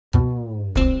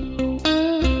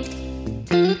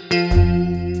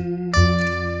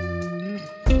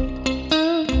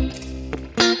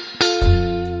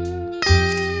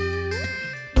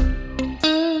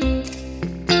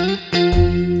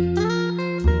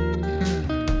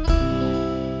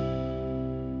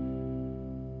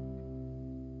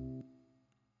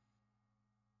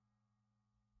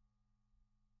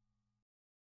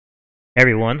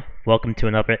Everyone, welcome to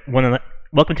another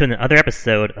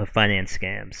episode of Finance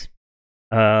Scams.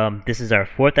 This is our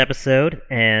fourth episode,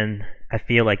 and I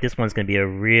feel like this one's gonna be a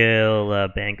real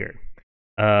banger.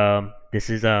 This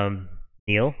is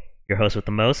Neil, your host with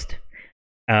the most,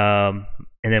 and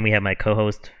then we have my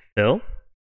co-host Phil.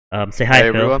 Say hi, Hey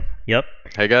Phil. everyone. Yep.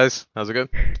 Hey guys. How's it going?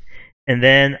 And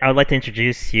then I would like to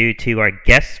introduce you to our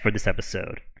guest for this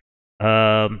episode.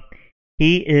 Um,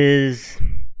 he is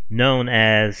known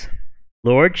as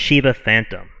Lord Shiba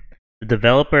Phantom, the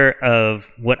developer of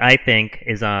what I think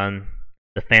is on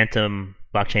the Phantom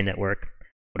blockchain network.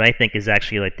 What I think is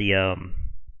actually like the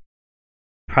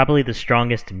probably the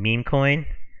strongest meme coin,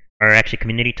 or actually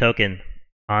community token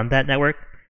on that network,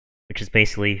 which is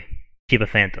basically Shiba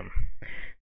Phantom.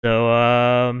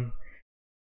 So,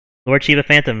 Lord Shiba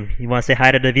Phantom, you want to say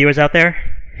hi to the viewers out there?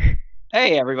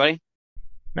 Hey, everybody.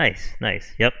 Nice,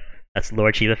 nice. Yep, that's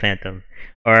Lord Shiba Phantom,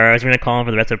 or as we're gonna call him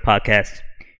for the rest of the podcast,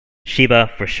 Shiba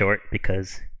for short,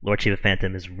 because Lord Shiba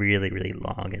Phantom is really, really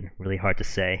long and really hard to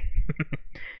say.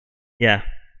 Yeah.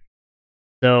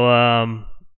 So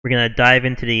we're gonna dive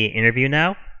into the interview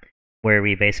now, where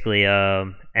we basically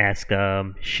ask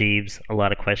Sheebs a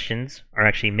lot of questions, or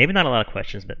actually maybe not a lot of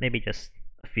questions, but maybe just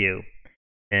a few,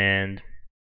 and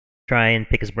try and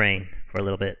pick his brain for a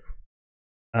little bit.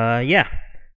 Yeah.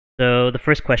 So the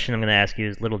first question I'm gonna ask you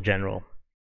is a little general.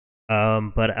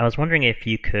 But I was wondering if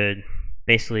you could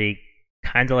basically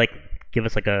kind of like give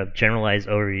us like a generalized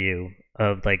overview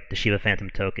of like the Shiba Phantom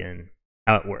token,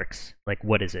 how it works. Like,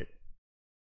 what is it?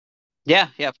 Yeah,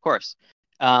 of course.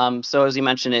 So as you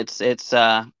mentioned,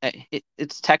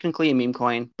 it's technically a meme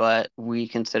coin, but we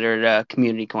consider it a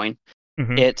community coin.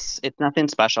 Mm-hmm. It's nothing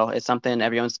special. It's something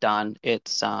everyone's done.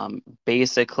 It's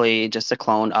basically just a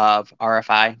clone of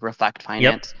RFI, Reflect Yep.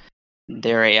 Finance.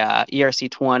 They're a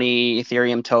ERC20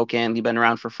 Ethereum token. They've been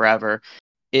around for forever.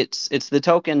 It's the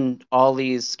token all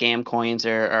these scam coins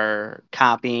are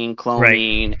copying,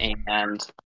 cloning, and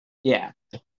yeah.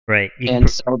 Right. And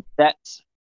so that's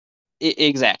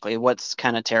exactly what's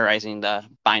kind of terrorizing the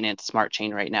Binance Smart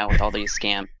Chain right now with all these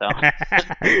scams. So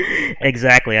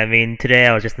Exactly. I mean, today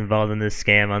I was just involved in this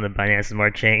scam on the Binance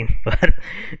Smart Chain, but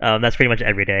that's pretty much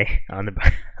every day on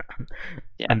the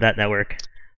yeah, on that network.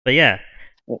 But yeah,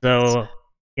 it's- so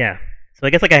yeah, so I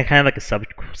guess like I kind of like a sub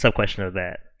question of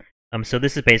that. So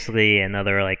this is basically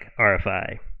another like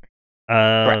RFI.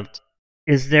 Uh, correct.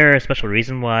 is there a special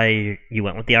reason why you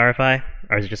went with the RFI,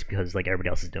 or is it just because like everybody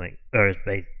else is doing, or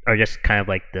just kind of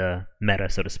like the meta,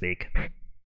 so to speak?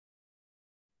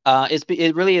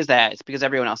 It really is that. It's because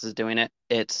everyone else is doing it.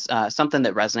 It's something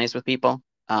that resonates with people.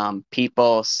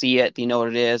 People see it, they know what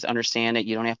it is, understand it.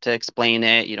 You don't have to explain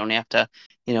it. You don't have to,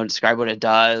 describe what it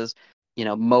does.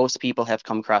 Most people have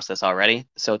come across this already,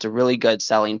 so it's a really good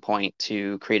selling point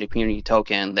to create a community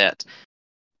token that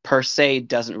per se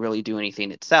doesn't really do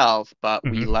anything itself, but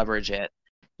we Hmm. leverage it,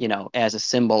 as a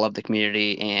symbol of the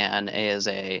community and as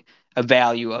a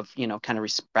value of, kind of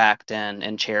respect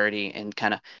and charity and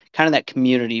kind of that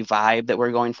community vibe that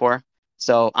we're going for.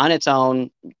 So on its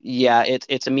own, yeah,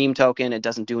 it's a meme token. It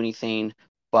doesn't do anything,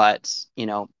 but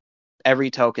every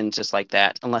token's just like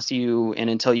that, unless you and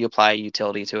until you apply a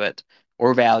utility to it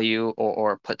or value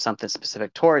or put something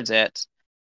specific towards it,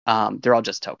 they're all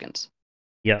just tokens.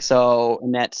 Yep. So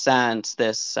in that sense,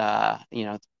 this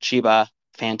Shiba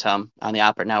Phantom on the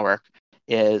Opera network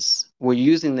is we're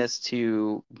using this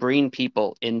to bring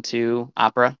people into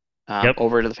Opera, Yep.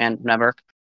 over to the Phantom network,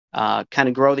 kind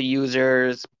of grow the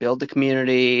users, build the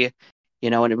community,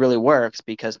 and it really works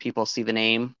because people see the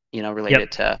name, Yep.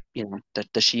 related to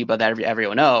the Shiba that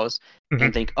everyone knows, and Hmm.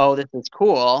 think, oh, this is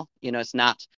cool. It's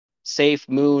not safe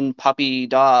moon puppy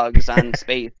dogs on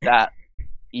space that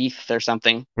ETH or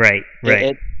something. Right. it, Right.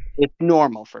 it it's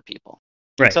normal for people,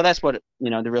 and Right. so that's what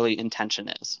the really intention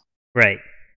is. Right.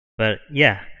 But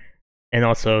yeah, and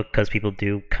also because people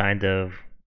do kind of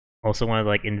also want to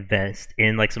like invest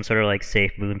in like some sort of like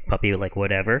safe moon puppy like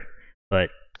whatever, but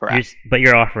Correct. but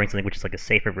you're offering something which is like a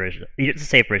safer version. It's a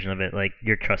safe version of it. Like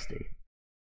you're trusty.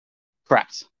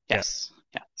 Correct. Yeah. Yes.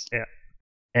 Yeah.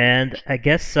 And I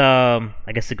guess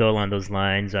to go along those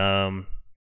lines,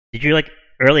 did you like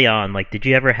early on like did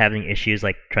you ever have any issues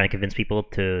like trying to convince people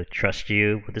to trust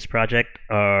you with this project,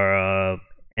 or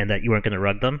and that you weren't going to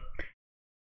rug them?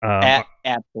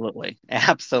 Absolutely.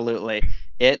 Absolutely.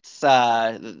 It's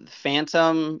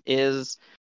Phantom is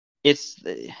it's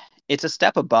it's a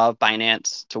step above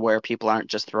Binance to where people aren't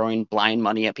just throwing blind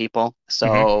money at people. Mm-hmm.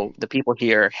 So the people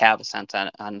here have a sense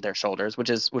on their shoulders, which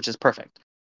is perfect.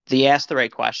 They ask the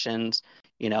right questions.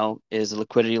 Is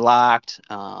liquidity locked?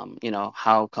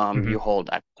 How come Mm-hmm. you hold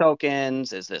X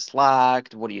tokens? Is this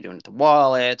locked? What are you doing with the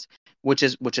wallet? which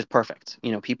is perfect.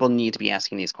 People need to be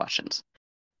asking these questions.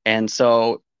 And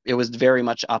so it was very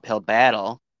much uphill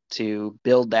battle to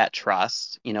build that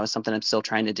trust. Something I'm still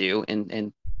trying to do,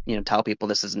 and tell people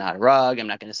this is not a rug. I'm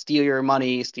not going to steal your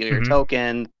money, steal your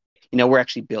token. We're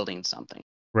actually building something.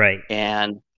 Right.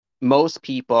 And most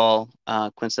people,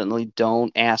 coincidentally,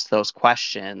 don't ask those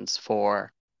questions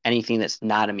for anything that's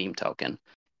not a meme token.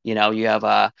 You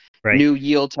have new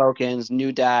yield tokens,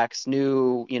 new DEX,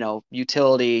 new,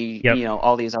 utility,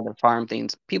 all these other farm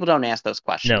things. People don't ask those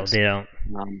questions. No, they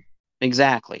don't.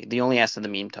 Exactly. They only ask the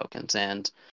meme tokens, and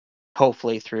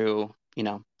hopefully through,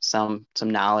 some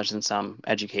knowledge and some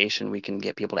education, we can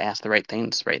get people to ask the right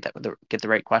things, right? Get the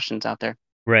right questions out there.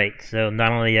 Right. So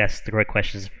not only ask the right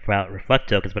questions about Reflect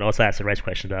tokens, but also ask the right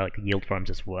questions about yield farms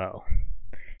as well.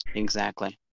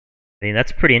 Exactly. I mean,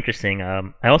 that's pretty interesting.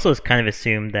 I also kind of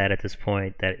assumed that at this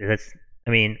point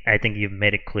I think you've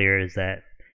made it clear is that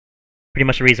pretty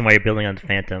much the reason why you're building on the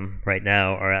Phantom right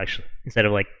now, or actually instead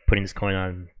of putting this coin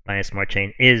on Binance Smart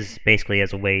Chain, is basically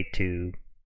as a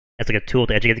tool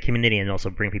to educate the community and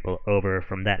also bring people over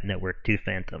from that network to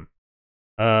Phantom.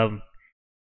 So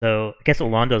I guess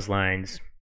along those lines,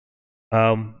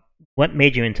 what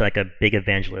made you into a big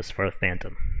evangelist for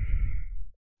Phantom?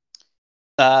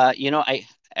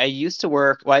 I used to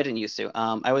work. Well, I didn't used to.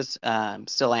 I was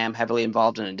still am heavily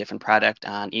involved in a different product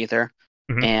on Ether,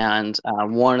 and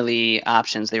one of the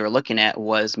options they were looking at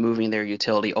was moving their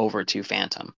utility over to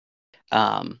Phantom,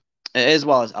 as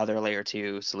well as other layer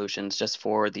 2 solutions. Just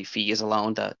for the fees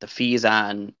alone, the fees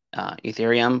on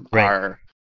Ethereum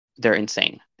they're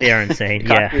insane. They are insane.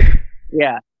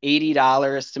 Yeah,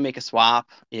 $80 to make a swap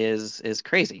is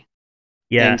crazy.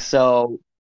 Yeah. And so,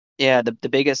 the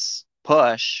biggest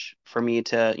push for me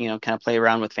to kind of play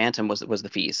around with Phantom was the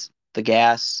fees. The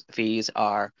gas fees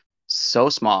are so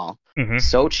small,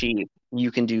 so cheap.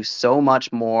 You can do so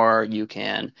much more. You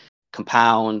can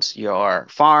compound your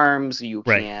farms. You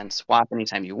can swap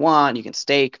anytime you want. You can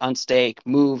stake, unstake,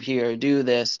 move here, do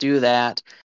this, do that.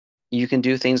 You can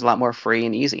do things a lot more free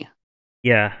and easy.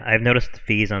 Yeah, I've noticed the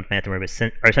fees on Phantom are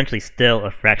essentially still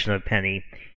a fraction of a penny,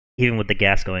 even with the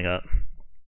gas going up.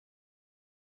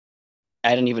 I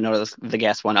didn't even notice the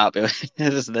gas went up.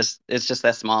 It's just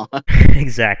that small.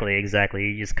 Exactly.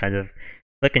 You just kind of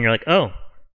click and you're like, oh,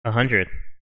 100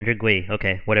 GUI.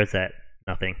 Okay, what is that?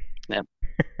 Nothing. Yep.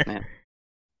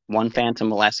 One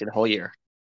Phantom will last you the whole year.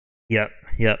 Yep.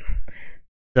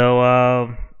 So,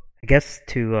 I guess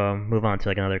to move on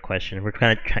to another question, we're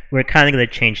kind of going to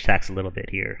change tacks a little bit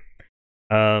here.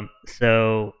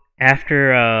 So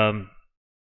after I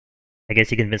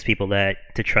guess you convince people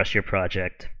to trust your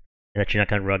project and that you're not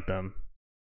going to rug them.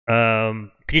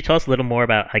 Could you tell us a little more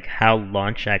about how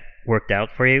launch worked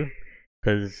out for you?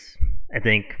 Because I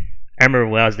remember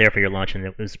when I was there for your launch and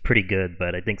it was pretty good,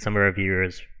 but I think some of our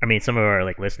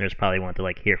listeners probably want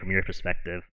to hear from your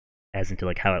perspective as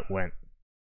into how it went.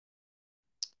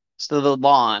 So the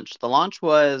launch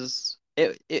was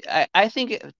I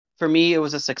think for me it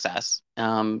was a success.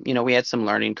 We had some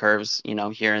learning curves,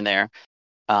 here and there.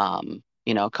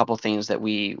 A couple things that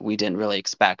we didn't really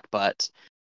expect, but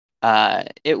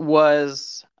it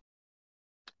was,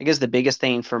 I guess the biggest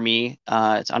thing for me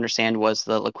to understand was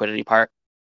the liquidity part.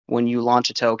 When you launch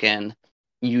a token,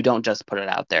 you don't just put it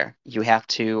out there. You have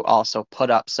to also put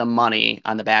up some money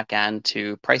on the back end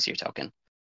to price your token.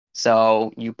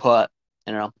 So you put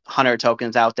 100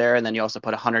 tokens out there, and then you also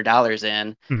put $100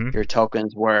 in. Your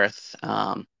token's worth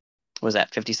was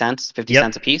that 50 cents? 50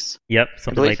 cents a piece? Yep,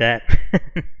 something like that.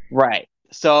 Right.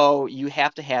 So you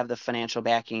have to have the financial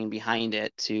backing behind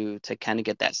it to kind of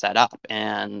get that set up.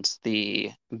 And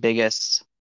the biggest,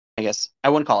 I guess I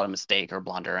wouldn't call it a mistake or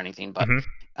blunder or anything, but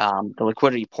the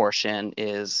liquidity portion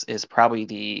is probably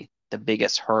the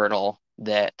biggest hurdle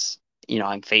that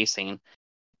I'm facing.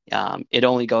 It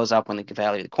only goes up when the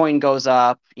value of the coin goes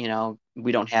up.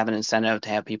 We don't have an incentive to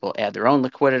have people add their own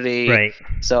liquidity. Right.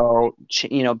 So,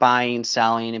 buying,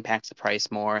 selling impacts the price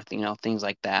more, things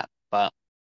like that. But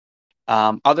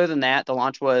other than that, the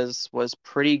launch was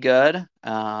pretty good.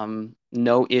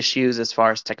 No issues as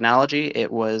far as technology.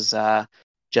 It was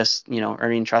just,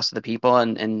 earning trust of the people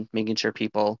and making sure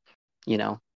people,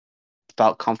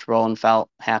 felt comfortable and felt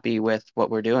happy with what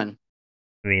we're doing.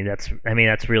 That's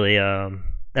really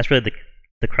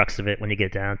the crux of it when you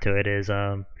get down to it is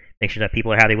make sure that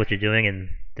people are happy with what you're doing and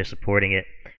they're supporting it.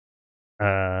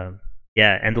 And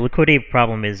the liquidity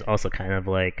problem is also kind of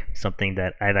something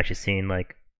that I've actually seen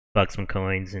bug some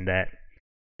coins in that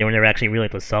they were never actually really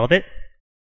able to solve it.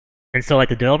 And so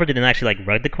the developer didn't actually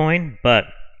rug the coin, but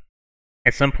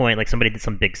at some point somebody did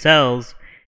some big sells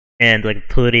and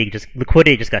liquidity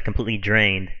just got completely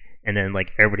drained and then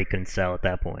like everybody couldn't sell at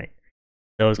that point.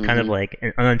 So it was kind of Mm-hmm. like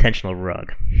an unintentional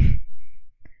rug.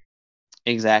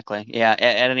 Exactly. Yeah.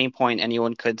 At any point,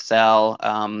 anyone could sell.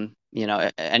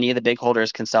 Any of the big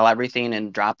holders can sell everything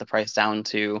and drop the price down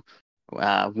to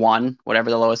one, whatever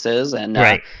the lowest is, and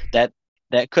Right. that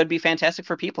that could be fantastic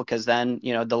for people because then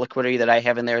the liquidity that I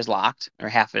have in there is locked, or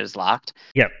half of it is locked,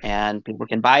 Yep. and people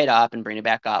can buy it up and bring it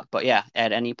back up. But yeah,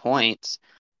 at any point,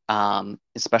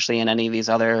 especially in any of these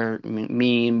other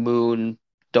meme, moon,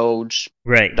 Doge,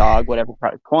 Right. dog, whatever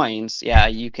coins, yeah,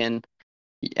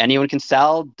 anyone can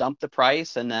sell, dump the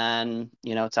price, and then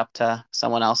it's up to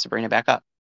someone else to bring it back up.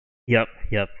 Yep.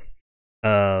 Yep.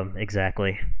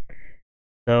 Exactly.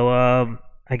 So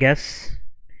I guess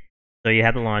so. You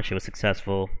had the launch; it was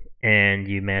successful, and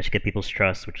you managed to get people's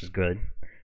trust, which is good.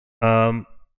 I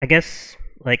guess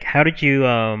like how did you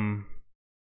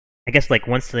I guess like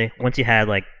once you had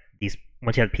like these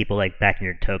once you had people like backing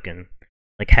your token,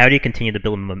 like how do you continue to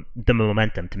build the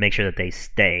momentum to make sure that they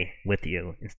stay with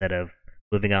you instead of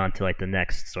moving on to like the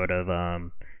next sort of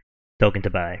token to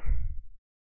buy?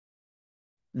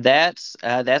 That's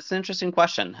an interesting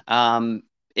question.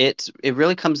 It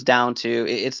really comes down to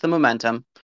it's the momentum.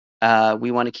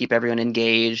 We want to keep everyone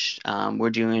engaged. We're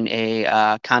doing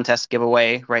a contest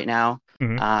giveaway right now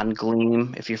Hmm. on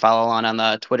Gleam. If you follow on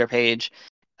the Twitter page,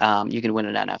 you can win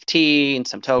an NFT and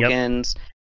some Yep. tokens.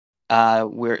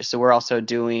 We're also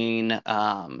doing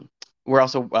we're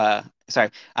also sorry,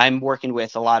 I'm working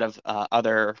with a lot of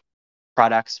other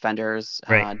products, vendors,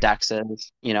 Right.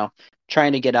 dexes,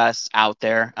 trying to get us out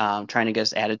there, trying to get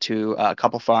us added to a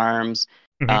couple farms.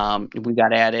 Hmm. We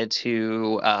got added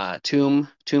to Tomb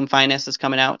Finest is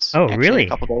coming out Oh, actually in a really?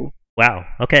 couple days. Wow.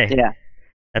 Okay, Yeah,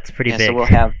 that's pretty yeah. So big. we'll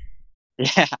have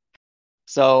yeah.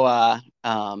 So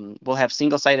we'll have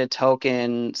single-sided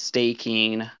token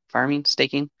staking, farming,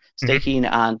 Hmm. staking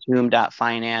on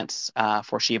Tomb.finance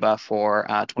for Shiba for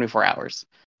 24 hours.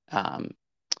 Um,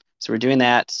 so we're doing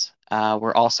that.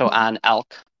 We're also on Yep.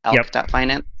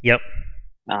 elk.finance. Yep.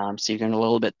 So you can earn a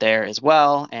little bit there as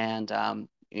well. And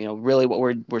really what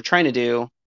we're trying to do,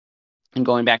 and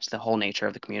going back to the whole nature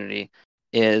of the community,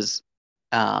 is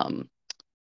um,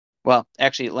 well,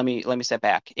 actually, let me step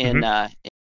back. Hmm.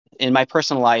 In my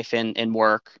personal life and in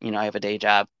work, I have a day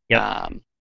job. Yep.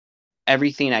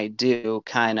 Everything I do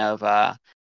kind of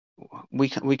we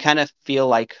kind of feel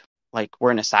like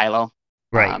we're in a silo.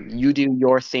 Right. You do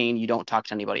your thing, you don't talk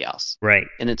to anybody else, Right.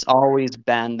 and it's always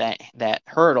been that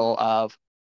hurdle of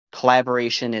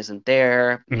collaboration isn't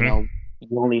there. Hmm.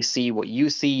 You only see what you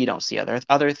see, you don't see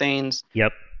other things,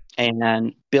 Yep.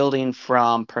 and building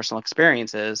from personal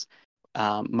experiences.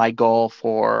 My goal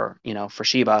for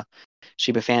Shiba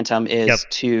Phantom Yep. is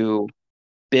to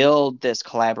build this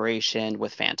collaboration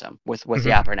with Phantom, with the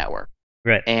Hmm. Opera Network,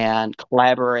 Right. and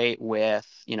collaborate with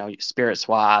Spirit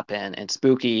Swap and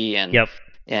Spooky Yep.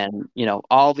 and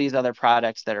all these other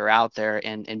products that are out there,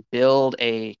 and build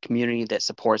a community that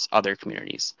supports other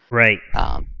communities. Right.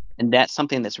 And that's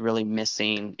something that's really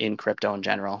missing in crypto in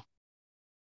general.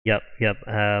 Yep. Yep.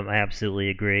 I absolutely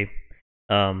agree.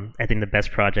 I think the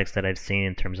best projects that I've seen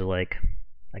in terms of like,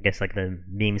 I guess like the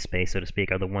meme space, so to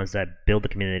speak, are the ones that build the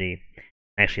community,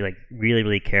 actually like really,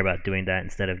 really care about doing that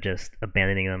instead of just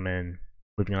abandoning them and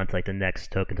moving on to like the next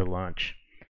token to launch.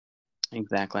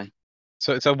 Exactly.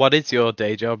 So what is your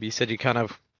day job? You said you kind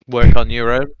of work on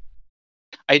your own.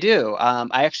 I do.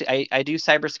 I do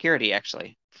cybersecurity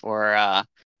actually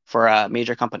for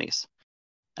major companies.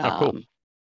 Oh, cool.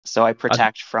 So I And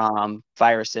protect from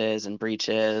viruses and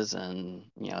breaches and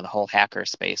the whole hacker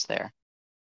space there.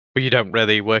 but you don't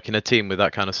really work in a team with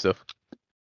that kind of stuff.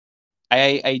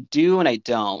 I do and I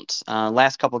don't.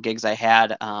 Last couple gigs I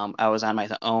had, I was on my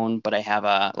own, but I have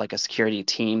a security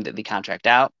team that they contract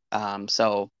out.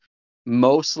 So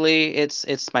mostly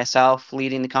it's myself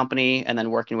leading the company and then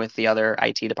working with the other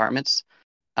IT departments.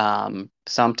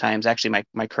 Sometimes actually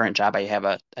my current job I have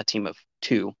a team of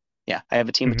two. Yeah, I have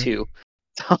a team of Hmm. two.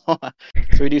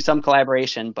 So we do some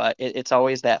collaboration, but it's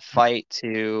always that fight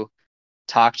to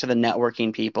talk to the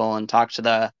networking people and talk to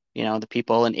the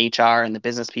people in HR and the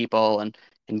business people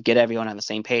and get everyone on the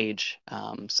same page.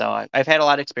 So I've had a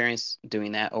lot of experience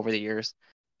doing that over the years,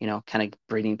 kind of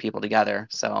bringing people together.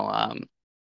 So I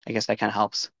guess that kind of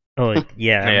helps. Oh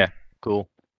yeah, Yeah, cool.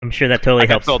 I'm sure that totally I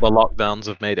guess helps. all the lockdowns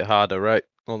have made it harder, right?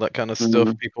 All that kind of stuff.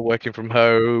 Mhm. People working from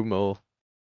home, or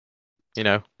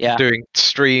Yeah. doing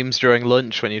streams during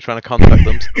lunch when you're trying to contact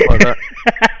them, stuff like that.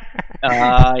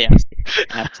 Yes,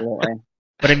 absolutely.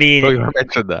 But I mean, Well, you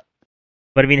mentioned that.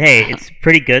 But I mean, hey, it's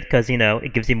pretty good because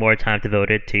it gives you more time to devote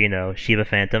it to Shiba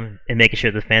Phantom and making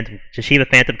sure the Shiba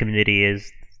Phantom community is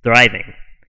thriving,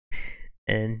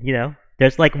 and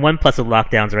There's like 1+ of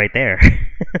lockdowns right there.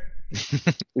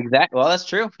 Exactly. Well, that's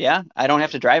true. Yeah, I don't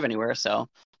have to drive anywhere, so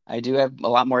I do have a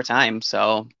lot more time.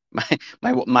 So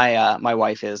my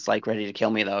wife is like ready to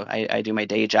kill me though. I do my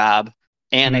day job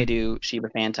and I Mhm. do Shiba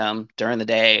Phantom during the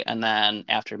day, and then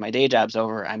after my day job's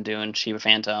over, I'm doing Shiba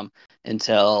Phantom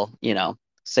until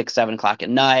 6, 7 o'clock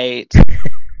at night.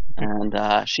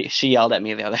 And she yelled at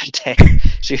me the other day.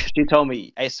 She told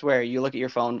me, "I swear, you look at your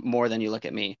phone more than you look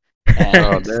at me."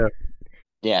 Oh And no.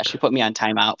 yeah, she put me on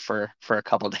timeout for a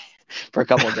couple days. For a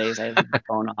couple of days, I had my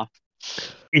phone off.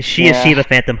 Is she a Yeah, Shiba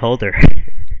Phantom holder?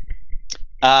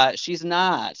 she's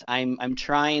not. I'm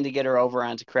trying to get her over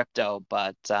onto crypto,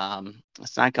 but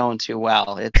it's not going too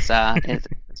well. It's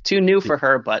too new for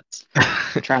her, but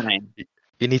we're trying.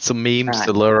 You need some memes to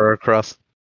Trying. lure her across.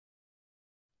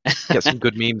 Get some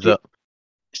good memes she up.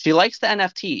 she likes the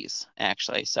NFTs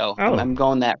actually, so Oh, I'm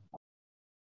going that.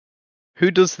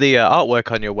 Who does the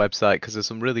artwork on your website? Because there's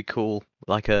some really cool,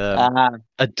 like Uh,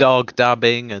 a dog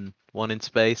dabbing and one in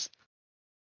space.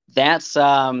 that's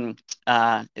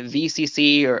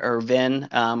VCC or Vin,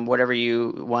 whatever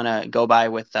you want to go by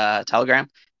with Telegram.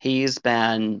 He's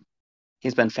been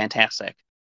fantastic.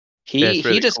 Yeah, He it's he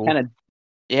really just cool. kind of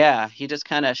he just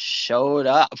kind of showed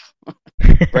up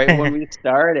right when we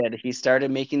started. He started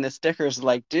making the stickers.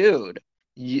 Like, dude,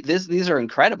 these are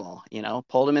incredible.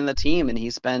 Pulled him in the team, and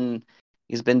he's been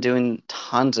doing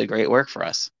tons of great work for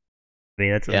us. I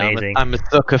mean, that's Yeah, amazing. I'm a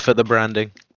sucker for the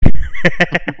branding.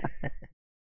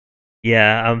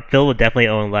 Yeah, Phil will definitely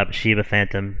own a lot of Shiba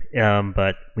Phantom,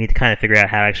 but we need to kind of figure out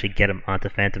how to actually get him onto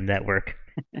Phantom Network.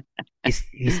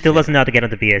 He still doesn't know how to get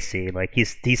onto BSC. Like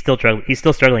he's still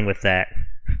struggling with that.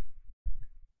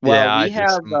 Well, Yeah, I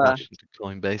just smash into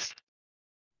Coinbase.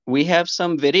 we have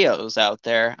some videos out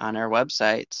there on our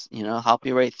websites. Help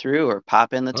you right through, or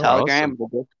pop in the Oh, awesome. Telegram, the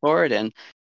Discord, and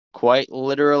quite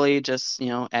literally just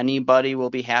anybody will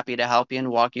be happy to help you and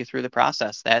walk you through the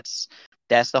process. That's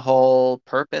the whole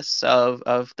purpose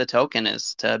of the token,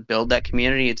 is to build that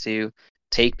community, to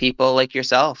take people like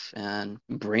yourself and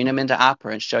bring them into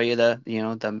Opera and show you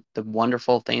the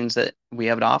wonderful things that we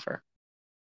have to offer.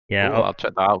 Yeah, Cool, I'll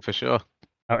check that out for sure.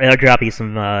 I'll airdrop you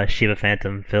some Shiba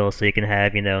Phantom, Phil, so you can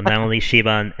have not only Shiba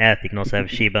on F, you can also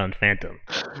have Shiba on Phantom.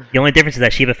 The only difference is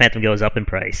that Shiba Phantom goes up in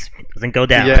price; it doesn't go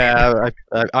down. Yeah,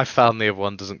 I found the other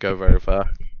one doesn't go very far.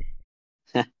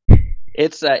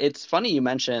 It's funny you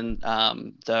mentioned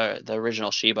the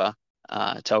original Shiba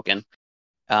token,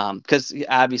 because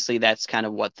obviously that's kind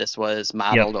of what this was Yep.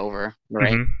 modeled over,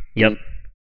 right? Yep. And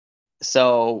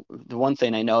so the one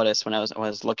thing I noticed when I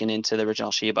was looking into the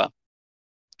original Shiba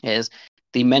is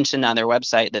they mentioned on their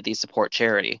website that they support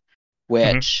charity, Mhm.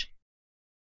 which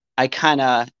I kind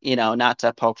of, not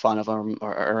to poke fun of them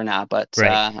or not, but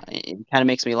Right. it kind of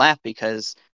makes me laugh,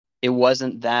 because it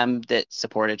wasn't them that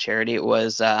supported charity. It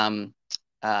was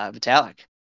Vitalik.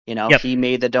 Yep. He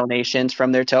made the donations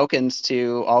from their tokens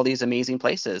to all these amazing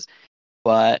places,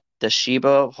 but the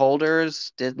Shiba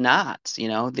holders did not.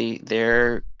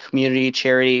 Their community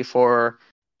charity for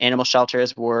animal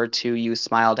shelters were to use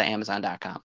Smile to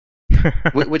Amazon.com,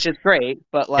 which is great,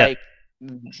 but Yep. like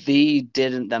they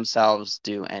didn't themselves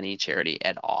do any charity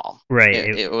at all. Right.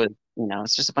 It was,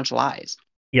 it's just a bunch of lies.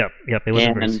 Yep. It was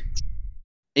a ruse. And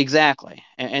exactly.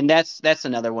 And that's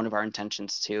another one of our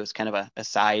intentions too. It's kind of a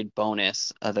side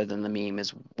bonus other than the meme,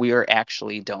 is we are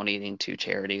actually donating to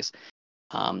charities.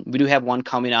 We do have one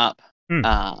coming up, Hmm.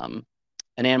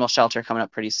 an animal shelter coming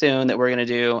up pretty soon that we're going to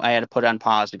do. I had to put it on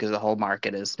pause because the whole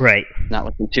market is Right. not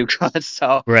looking too good.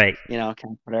 So, Right. kind of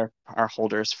put our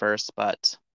holders first.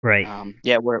 But Right.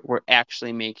 yeah, we're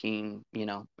actually making,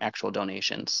 actual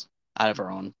donations out of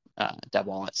our own dev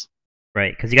wallets.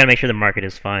 Right. Because you got to make sure the market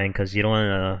is fine. Because you don't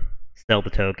want to sell the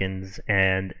tokens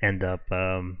and end up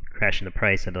crashing the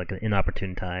price at like an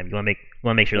inopportune time. You want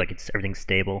to make sure like everything's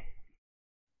stable.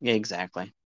 Yeah,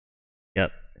 exactly.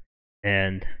 Yep.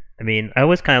 And I mean, I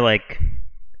always kind of like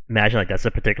imagine like that's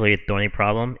a particularly thorny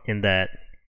problem in that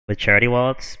with charity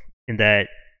wallets, in that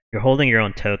you're holding your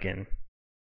own token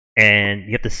and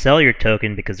you have to sell your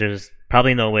token because there's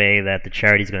probably no way that the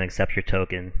charity is going to accept your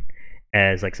token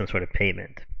as like some sort of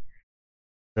payment.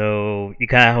 So you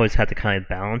kind of always have to kind of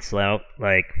balance out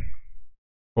like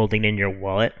holding in your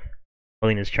wallet,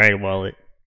 holding this charity wallet,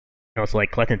 and also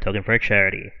like collecting a token for a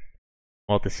charity,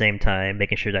 while at the same time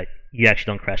making sure that you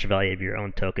actually don't crash the value of your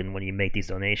own token when you make these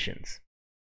donations.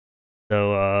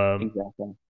 So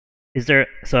Exactly. is there?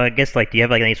 So I guess like, do you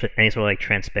have like any sort of like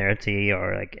transparency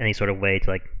or like any sort of way to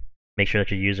like make sure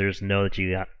that your users know that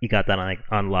you got that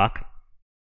on lock?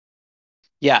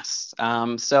 Yes.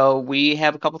 So we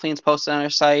have a couple things posted on our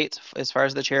site as far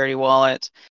as the charity wallet.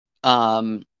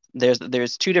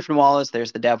 there's two different wallets.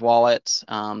 There's the dev wallet.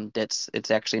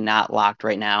 It's actually not locked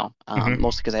right now.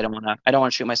 Mostly because I don't want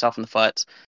to shoot myself in the foot,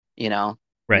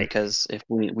 Right. because if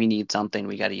we need something,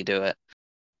 we got to do it.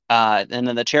 And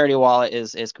then the charity wallet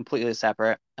is completely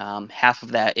separate. Half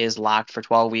of that is locked for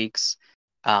 12 weeks,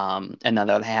 and the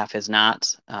other half is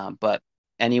not. But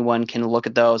anyone can look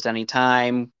at those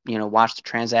anytime, watch the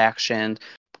transaction,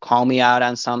 call me out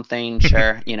on something.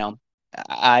 Sure.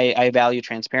 I value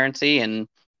transparency, and,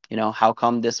 how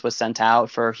come this was sent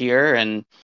out for here. And,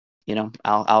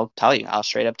 I'll tell you, I'll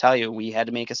straight up tell you, we had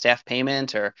to make a staff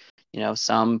payment, or,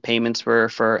 some payments were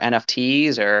for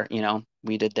NFTs, or,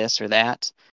 we did this or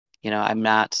that. I'm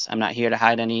not here to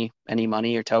hide any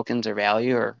money or tokens or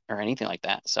value or anything like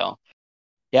that. So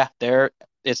yeah,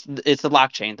 it's the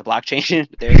blockchain. The blockchain,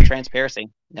 there's transparency.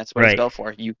 That's what it's Right. built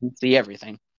for. You can see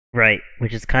everything. Right,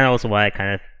 which is kind of also why I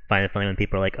kind of find it funny when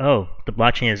people are like, "Oh, the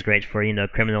blockchain is great for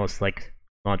criminals to, like,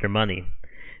 launder money."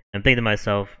 I'm thinking to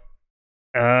myself,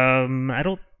 I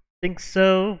don't think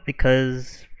so,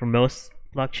 because for most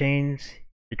blockchains,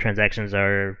 the transactions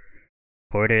are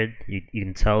recorded. You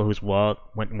can tell whose wallet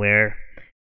went where,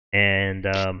 and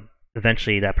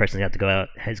eventually that person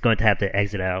is going to have to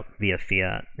exit out via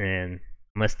fiat, and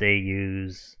unless they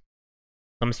use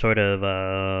some sort of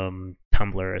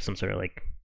Tumblr or some sort of, like,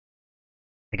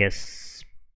 I guess,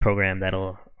 program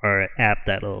or app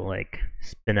that'll, like,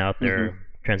 spin out their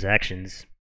transactions,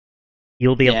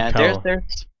 you'll be able to tell.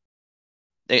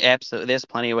 There's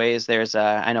plenty of ways.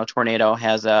 I know Tornado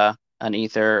has an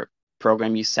Ether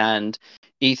program. You send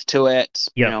ETH to it,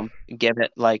 Yep. give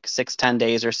it like 6-10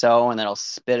 days or so, and then it'll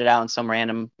spit it out in some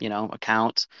random,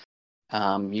 account.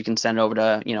 You can send it over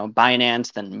to,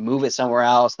 Binance, then move it somewhere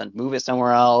else, and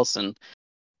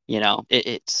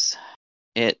it's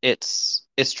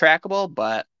trackable,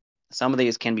 but some of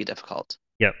these can be difficult.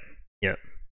 Yep.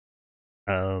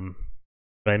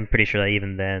 But I'm pretty sure that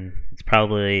even then, it's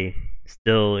probably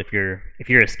still, if you're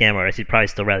a scam artist, you'd probably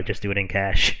still rather just do it in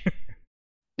cash.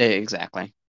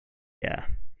 Exactly. Yeah.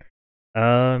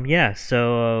 Yeah.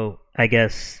 So I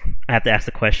guess I have to ask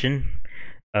the question,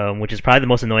 which is probably the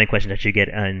most annoying question that you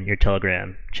get on your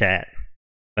Telegram chat,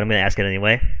 but I'm going to ask it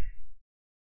anyway.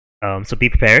 So be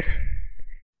prepared.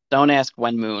 Don't ask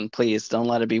when moon, please. Don't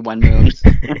let it be when moon.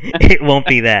 It won't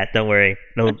be that. Don't worry.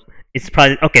 No, it's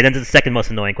probably okay. Then the second most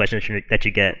annoying question that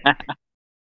you get. Do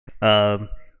you have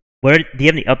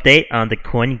any update on the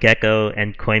CoinGecko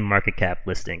and CoinMarketCap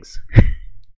listings?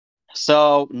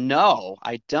 So no,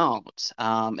 I don't,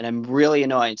 and I'm really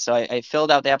annoyed. So I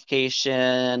filled out the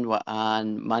application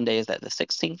on Monday. Is that the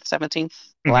 16th, 17th?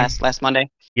 Last Monday.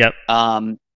 Yep.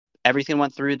 Everything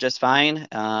went through just fine.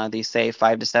 They say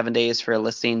 5 to 7 days for a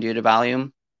listing due to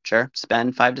volume. Sure,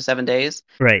 spend 5 to 7 days.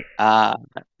 Right.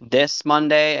 This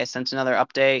Monday, I sent another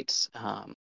update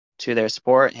to their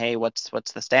support. Hey, what's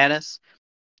the status?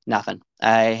 Nothing.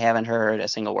 I haven't heard a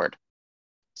single word.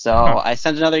 So I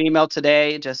sent another email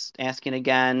today, just asking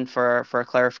again for a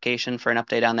clarification, for an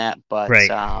update on that. But right.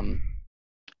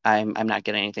 I'm not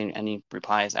getting any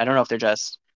replies. I don't know if they're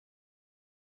just,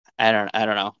 I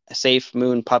don't know. Safe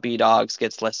Moon Puppy Dogs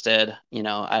gets listed.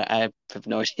 I have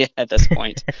no idea at this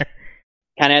point.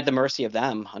 Kind of at the mercy of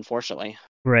them, unfortunately.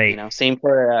 Right. Same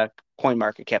for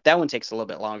CoinMarketCap. That one takes a little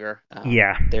bit longer.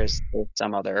 Yeah. There's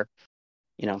some other,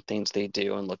 things they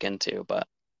do and look into, but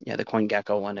yeah, the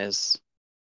CoinGecko one it's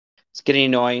getting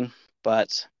annoying,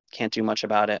 but can't do much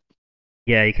about it.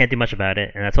 Yeah, you can't do much about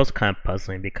it, and that's also kind of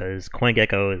puzzling because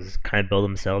CoinGecko is kind of built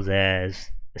themselves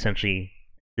as essentially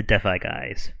the DeFi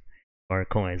guys or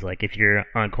coins. Like, if you're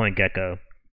on CoinGecko,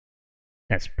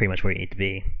 that's pretty much where you need to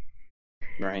be.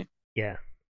 Right. Yeah.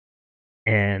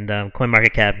 And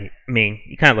CoinMarketCap, I mean,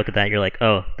 you kind of look at that, you're like,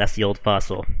 oh, that's the old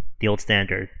fossil, the old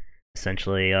standard,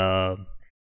 essentially. So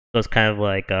it's kind of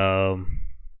like, I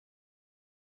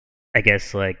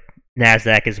guess, like,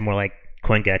 NASDAQ is more like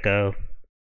CoinGecko,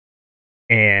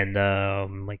 and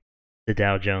like the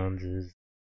Dow Jones is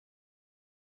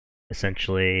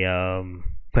essentially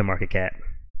CoinMarketCap.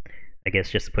 I guess,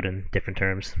 just to put in different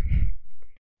terms.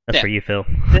 That's for you, Phil.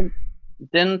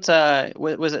 Didn't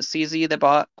was it CZ that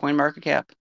bought CoinMarketCap?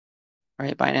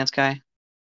 Right, Binance guy.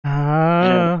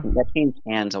 That changed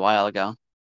hands a while ago.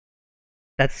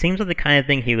 That seems like the kind of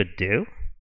thing he would do,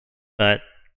 but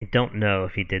I don't know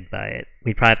if he did buy it.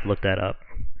 We'd probably have to look that up.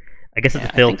 I guess it's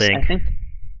a Phil thing.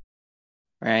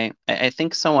 Right. I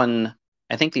think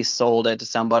they sold it to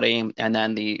somebody, and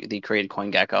then they created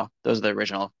CoinGecko. Those are the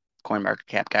original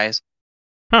CoinMarketCap guys.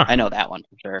 Huh. I know that one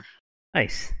for sure.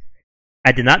 Nice.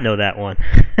 I did not know that one.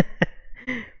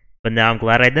 But now I'm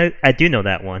glad I do know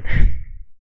that one.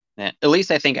 Yeah, at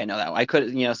least I think I know that one. I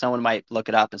could, someone might look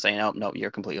it up and say, no, no,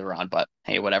 you're completely wrong. But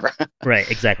hey, whatever. Right,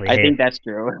 exactly. I Hey, think that's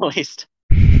true, at least.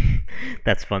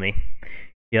 that's funny.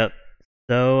 Yep.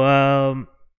 So,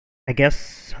 I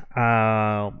guess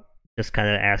I'll just kind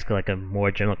of ask like a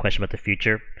more general question about the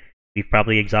future. We've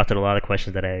probably exhausted a lot of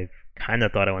questions that I kind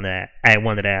of thought I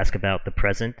wanted to ask about the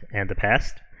present and the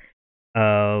past.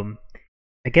 Um,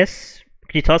 I guess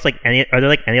could you tell us are there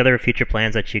like any other future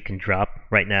plans that you can drop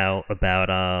right now about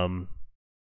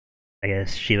I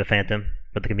guess Shiva Phantom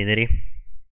for the community?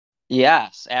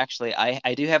 Yes, actually,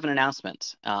 I do have an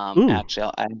announcement. Ooh,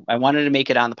 Actually, I wanted to make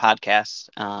it on the podcast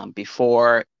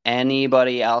before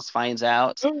anybody else finds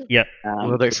out. yep.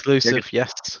 World They're exclusive,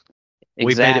 yes.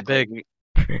 We made it big.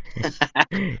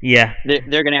 exactly. Yeah,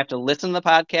 They're gonna have to listen to the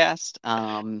podcast,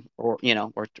 or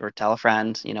or tell a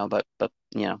friend, but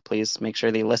please make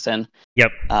sure they listen,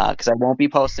 yep, because I won't be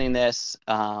posting this,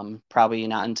 probably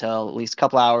not until at least a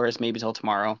couple hours, maybe till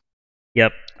tomorrow.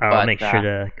 yep. I'll But make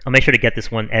sure to get this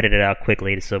one edited out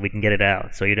quickly so we can get it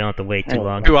out, so you don't have to wait too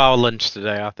long. 2 hour lunch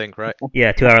today, I think, right?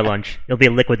 Yeah, 2 hour lunch. It'll be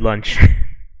a liquid lunch.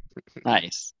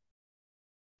 nice.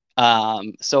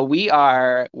 So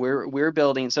we're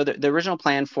building. So the original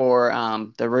plan for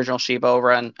the original Shiba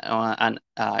over on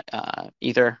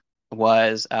Ether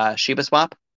was Shiba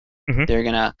Swap. Mhm. They're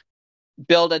gonna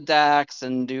build a dex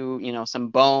and do some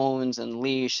bones and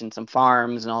leash and some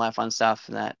farms and all that fun stuff.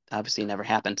 And that obviously never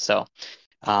happened. So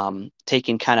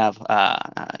taking kind of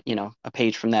a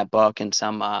page from that book and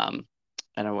some I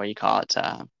don't know what you call it,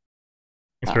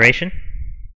 Inspiration.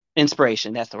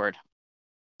 inspiration. That's the word.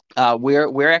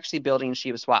 We're actually building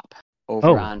Shiba Swap over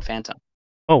Oh, on Phantom.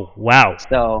 oh, wow.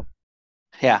 So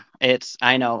yeah,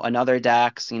 I know another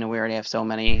dex. We already have so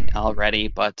many already,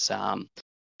 but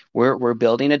we're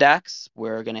building a dex.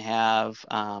 We're gonna have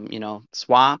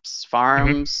swaps, Mhm.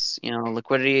 farms,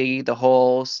 liquidity, the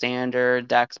whole standard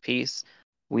dex piece.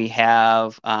 We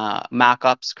have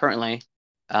mock-ups currently,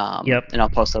 Yep. and I'll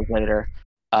post those later,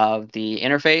 of the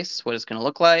interface, what it's gonna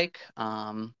look like.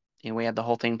 And we have the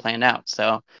whole thing planned out.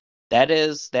 So that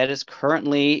is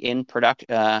currently in production.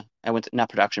 Not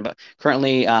production, but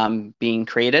currently being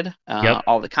created. Yep.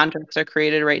 All the contracts are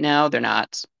created right now. They're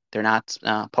not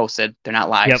posted. They're not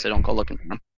live, Yep. so don't go looking for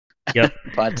them. Yep.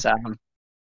 But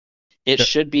it So-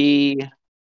 should be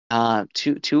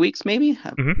 2 weeks, maybe,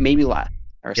 Mhm. maybe less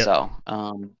or Yep. so.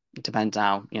 It depends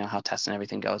on how testing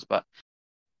everything goes. But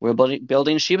we're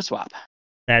building a Shiba Swap.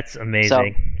 That's So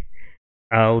amazing.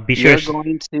 I'll be sure. you're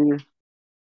going to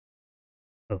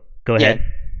Oh, go yeah.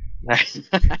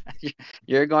 ahead.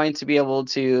 You're going to be able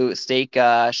to stake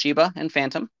Shiba and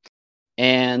Phantom,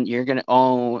 and you're going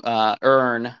to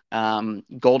earn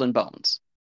golden bones.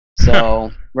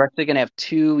 So we're actually going to have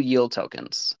 2 yield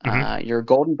tokens. Mhm. Your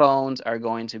golden bones are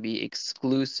going to be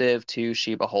exclusive to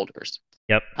Shiba holders.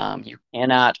 Yep. You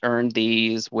cannot earn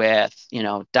these with,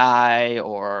 Dai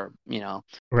or,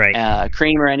 Right.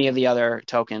 Cream or any of the other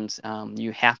tokens.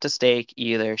 You have to stake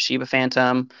either Shiba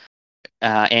Phantom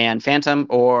and Phantom,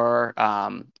 or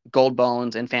Gold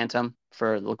Bones and Phantom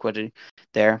for liquidity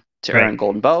there to Right. earn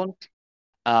Golden Bones.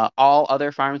 All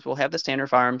other farms will have the standard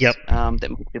farms Yep. that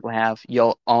most people have.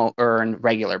 You'll all earn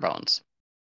regular bones.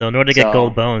 So in order to get So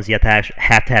gold bones, you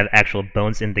have to have actual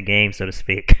bones in the game, so to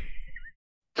speak.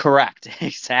 correct,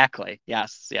 exactly.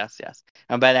 Yes, yes, yes.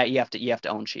 And by that you have to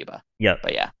own Shiba. Yep.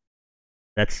 But yeah,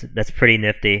 That's pretty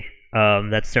nifty.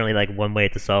 That's certainly like one way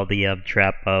to solve the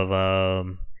trap of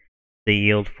the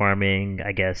yield farming,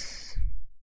 I guess,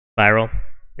 spiral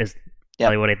is yep,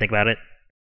 probably what I think about it.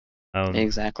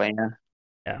 exactly. Yeah.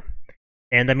 Yeah.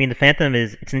 And I mean, the Phantom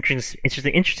it's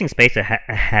interesting space to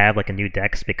have like a new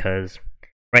dex because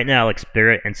right now like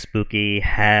Spirit and Spooky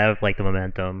have like the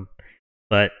momentum,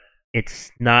 but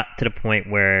it's not to the point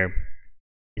where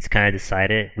it's kind of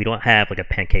decided. We don't have like a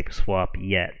pancake swap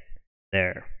yet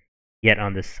on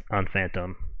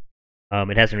Phantom.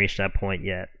 It hasn't reached that point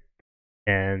yet,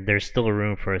 and there's still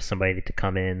room for somebody to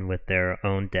come in with their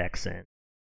own decks and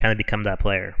kind of become that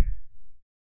player.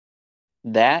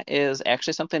 That is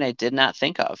actually something I did not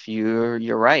think of. You're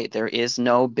right. There is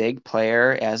no big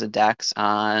player as a dex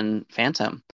on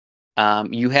Phantom.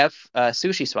 You have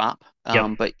Sushi Swap,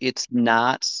 Yep. but it's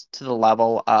not to the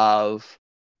level of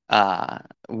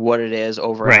what it is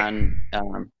over Right.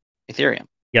 on Ethereum.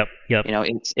 Yep. Yep.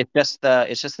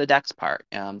 It's just the dex part,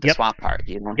 the Yep. swap part.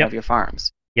 You don't Yep. have your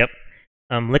farms. Yep.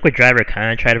 Liquid Driver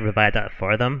kind of tried to provide that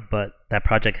for them, but that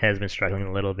project has been struggling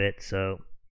a little bit. So,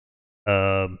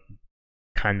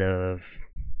 kind of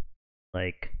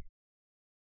like,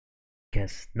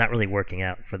 guess not really working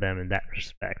out for them in that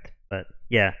respect. But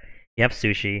yeah, you have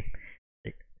Sushi.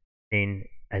 I mean,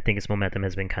 I think its momentum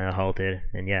has been kind of halted.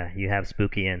 And yeah, you have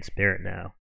Spooky and Spirit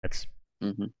now. That's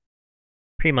Hmm.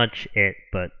 pretty much it.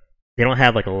 But they don't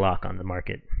have like a lock on the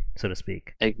market, so to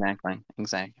speak. Exactly.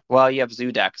 Well, you have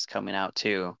Zoodex coming out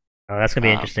too. Oh, that's gonna be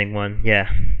an Um, interesting one. Yeah,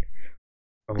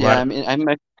 a yeah, lot. I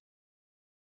mean,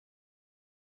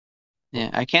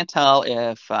 I can't tell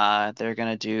if they're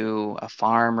gonna do a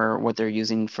farm or what they're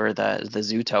using for the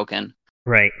zoo token.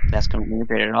 Right. That's gonna be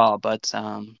integrated at all, but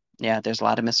yeah, there's a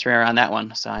lot of mystery around that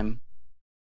one, so I'm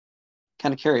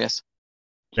kind of curious.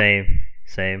 Same.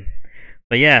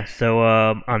 But yeah, so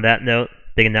on that note,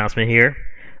 big announcement here.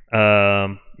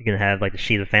 You're gonna have like the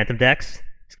Sheet of Phantom decks.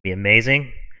 It's gonna be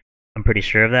amazing. I'm pretty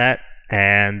sure of that,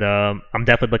 and I'm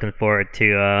definitely looking forward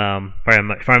to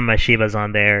farming my Shivas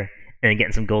on there and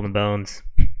getting some golden bones.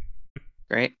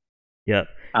 Great. Yep.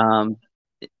 Um,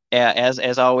 yeah,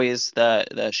 as always,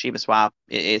 the Shiba swap.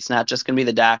 It's not just gonna be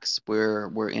the decks.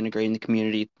 We're integrating the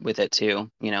community with it too.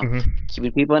 Hmm.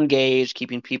 Keeping people engaged,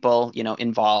 keeping people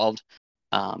involved.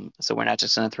 So we're not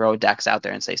just gonna throw decks out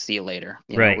there and say see you later.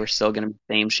 Right. We're still gonna be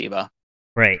the same Shiba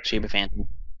Right. Phantom.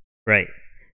 Right.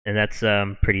 And that's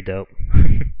pretty dope.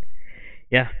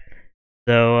 Yeah.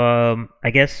 So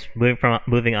I guess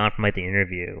moving on from like the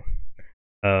interview.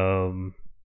 Um,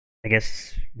 I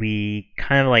guess we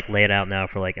kind of like lay it out now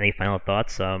for like any final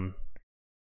thoughts.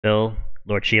 Phil,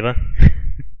 Lord Shiva.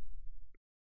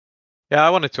 Yeah, I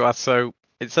wanted to ask. So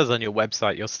it says on your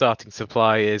website your starting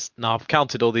supply is, now I've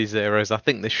counted all these zeros. I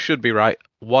think this should be right.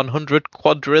 100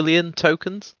 quadrillion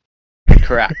tokens.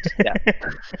 Correct. Yeah,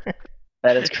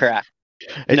 that is correct.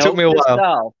 It took me a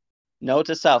while. Note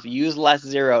to self: use less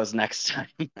zeros next time.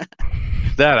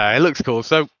 There, it looks cool.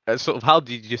 So, sort of, how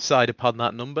did you decide upon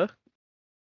that number?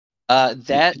 It's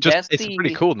a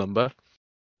pretty cool number.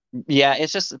 Yeah,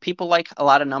 it's just people like a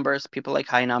lot of numbers. People like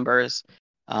high numbers.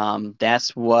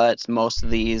 That's what most of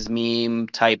these meme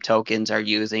type tokens are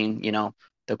using.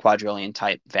 The quadrillion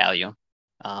type value.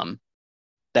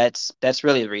 That's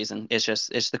really the reason. It's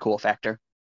the cool factor.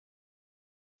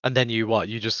 And then you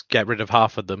just get rid of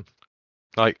half of them.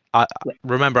 Like, I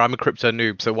remember, I'm a crypto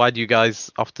noob, so why do you guys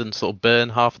often sort of burn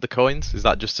half of the coins? Is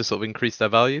that just to sort of increase their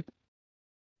value?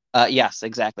 Yes,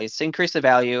 exactly. It's to increase the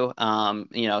value. So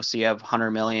you have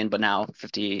 100 million, but now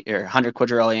 50 or 100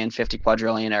 quadrillion, 50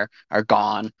 quadrillion are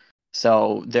gone.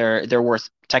 So they're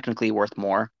technically worth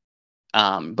more.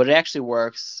 But it actually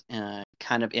works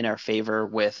kind of in our favor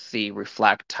with the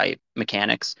reflect type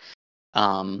mechanics.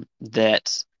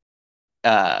 That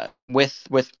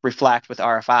with reflect with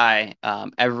RFI,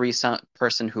 every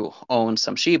person who owns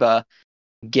some Shiba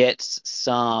gets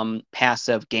some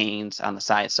passive gains on the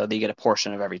side, so they get a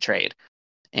portion of every trade.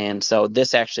 And so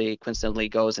this actually coincidentally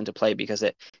goes into play because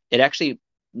it actually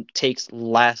takes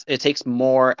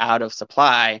more out of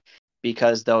supply,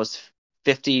 because those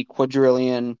 50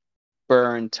 quadrillion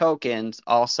burn tokens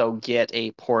also get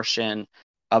a portion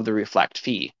of the reflect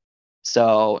fee.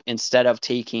 So instead of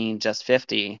taking just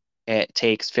 50, it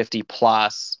takes 50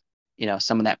 plus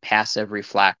some of that passive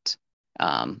reflect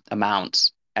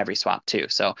amount every swap too.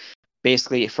 So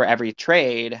basically for every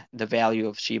trade, the value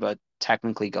of Shiba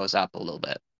technically goes up a little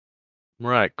bit.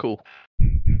 Right, cool.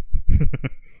 Yeah.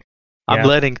 I'm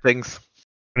learning things.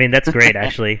 I mean, that's great,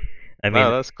 actually. I mean,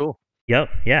 Wow, that's cool. Yep.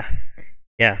 Yeah.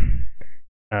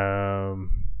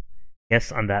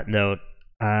 Guess on that note,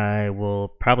 I will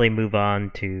probably move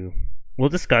on to. We'll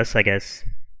discuss, I guess,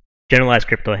 generalized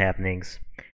crypto happenings.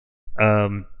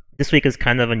 This week is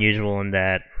kind of unusual in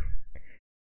that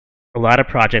a lot of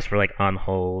projects were like on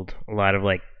hold. A lot of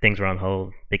like things were on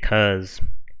hold because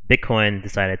Bitcoin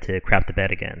decided to crap the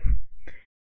bed again.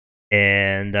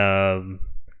 And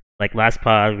like last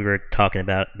pod, we were talking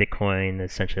about Bitcoin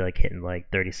essentially like hitting like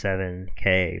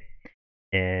 37K,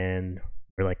 and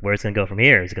we're like, where's it gonna go from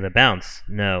here? Is it gonna bounce?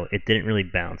 No, it didn't really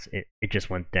bounce. It just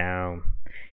went down.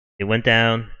 It went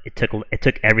down. It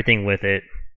took everything with it.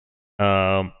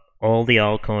 All the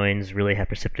altcoins really had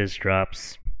precipitous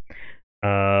drops.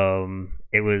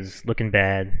 It was looking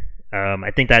bad.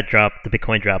 I think that drop, the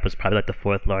Bitcoin drop, was probably like the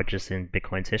fourth largest in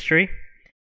Bitcoin's history.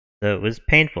 So it was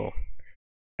painful.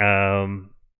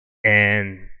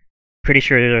 And pretty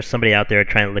sure there's somebody out there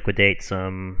trying to liquidate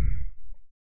some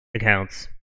accounts,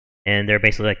 and they're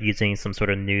basically like using some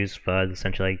sort of news fuzz,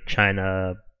 essentially like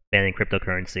China banning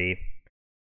cryptocurrency,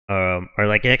 or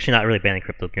like actually not really banning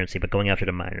cryptocurrency, but going after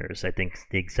the miners. I think is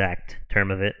the exact term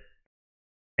of it,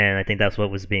 and I think that's what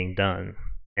was being done.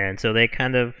 And so they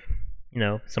kind of,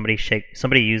 somebody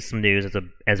used some news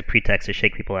as a pretext to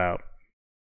shake people out.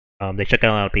 They shook out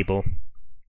a lot of people,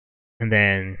 and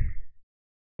then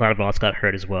a lot of us got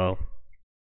hurt as well.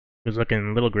 It was looking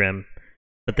a little grim.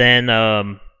 But then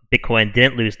Bitcoin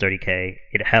didn't lose 30K.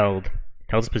 It held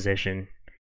its position,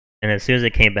 and as soon as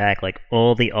it came back, like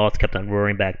all the alts kept on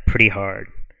roaring back pretty hard.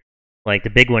 Like the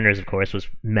big winners, of course, was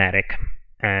Matic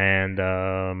and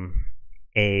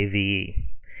AAVE,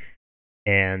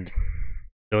 and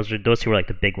those two were like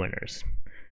the big winners.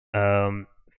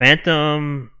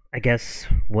 Phantom, I guess,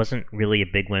 wasn't really a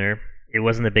big winner. It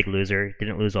wasn't a big loser. It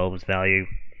didn't lose all of its value.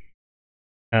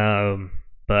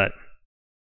 But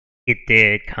it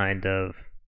did kind of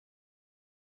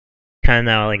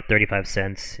now like 35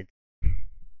 cents.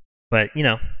 But, you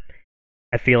know,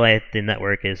 I feel like the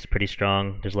network is pretty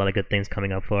strong. There's a lot of good things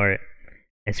coming up for it.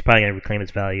 It's probably going to reclaim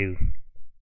its value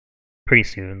pretty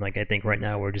soon. Like, I think right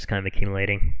now we're just kind of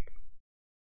accumulating,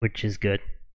 which is good.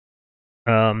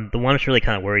 The one which really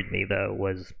kind of worried me, though,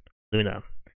 was Luna.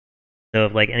 So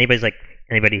if, like,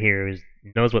 anybody here who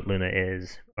knows what Luna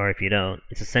is, or if you don't,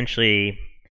 it's essentially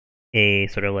a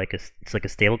sort of like it's like a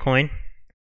stable coin.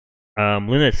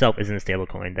 Luna itself isn't a stable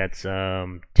coin. That's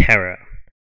Terra.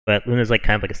 But Luna is like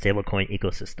kind of like a stablecoin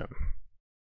ecosystem,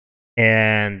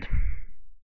 and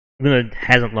Luna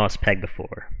hasn't lost peg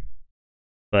before,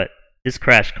 but this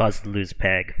crash caused it to lose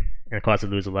peg, and it caused it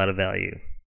to lose a lot of value.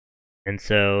 And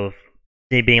so,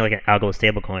 it being like an algo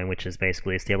stablecoin, which is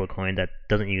basically a stablecoin that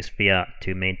doesn't use fiat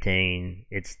to maintain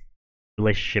its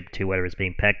relationship to whatever it's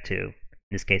being pegged to, in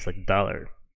this case, like the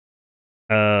dollar.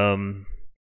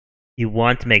 You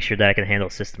want to make sure that it can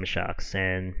handle system shocks,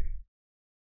 and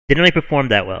didn't really perform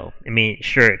that well. I mean,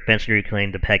 sure, it eventually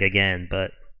reclaimed the peg again,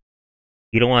 but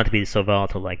you don't want it to be so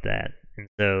volatile like that. And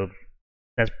so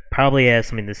that's probably has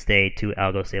something to stay to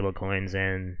algo stablecoins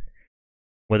and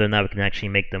whether or not we can actually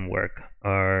make them work.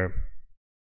 Or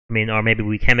maybe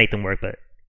we can make them work, but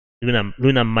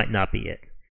Luna might not be it.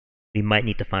 We might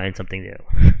need to find something new.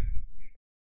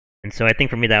 And so I think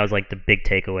for me that was like the big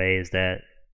takeaway is that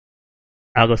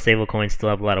algo stablecoins still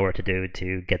have a lot of work to do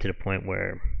to get to the point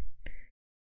where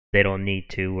they don't need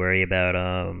to worry about,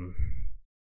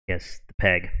 the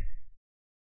peg.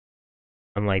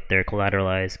 Unlike their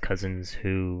collateralized cousins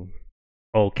who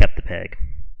all kept the peg.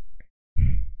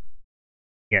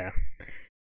 Yeah.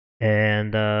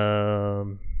 And,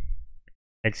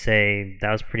 I'd say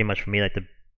that was pretty much for me, like, the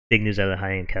big news out of the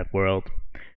high-end cap world.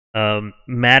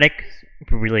 Matic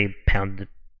really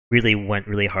went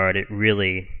really hard. It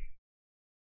really,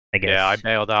 I guess. Yeah, I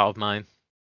bailed out of mine.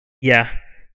 Yeah,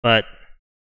 but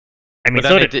I mean, but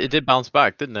then it did bounce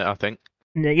back, didn't it? I think.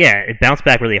 Yeah, it bounced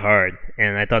back really hard,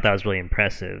 and I thought that was really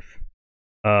impressive.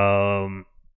 And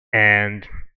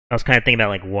I was kind of thinking about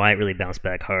like why it really bounced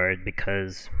back hard,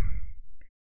 because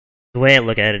the way I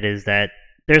look at it is that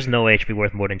there's no way it should be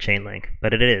worth more than Chainlink,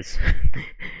 but it is.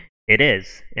 It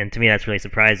is, and to me that's really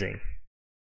surprising.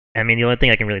 I mean, the only thing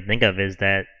I can really think of is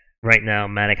that right now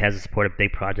Matic has the support of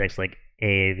big projects like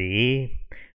AAVE.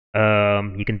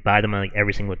 You can buy them on like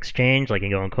every single exchange. Like you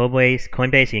can go on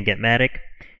Coinbase, you can get Matic.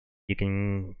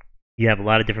 You have a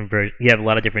lot of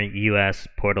different US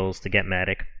portals to get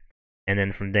Matic, and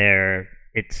then from there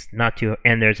it's not too.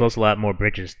 And there's also a lot more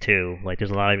bridges too. Like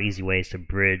there's a lot of easy ways to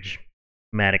bridge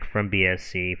Matic from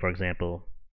BSC, for example,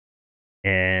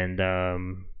 and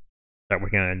start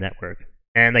working on a network.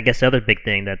 And I guess the other big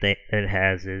thing that it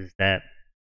has is that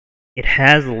it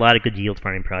has a lot of good yield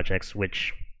farming projects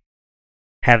which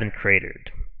haven't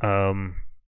cratered.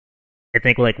 I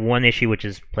think like one issue which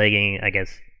is plaguing, I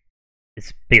guess,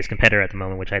 its biggest competitor at the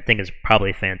moment, which I think is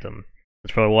probably Phantom.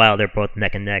 Because for a while they're both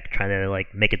neck and neck, trying to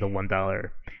like make it to $1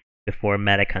 before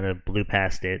Matic kind of blew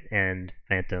past it and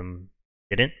Phantom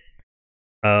didn't.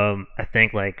 I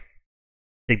think like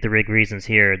the big reasons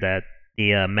here that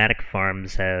the Matic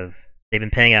farms they've been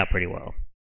paying out pretty well.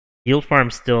 Yield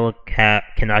farms still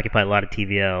can occupy a lot of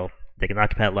TVL. They can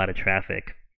occupy a lot of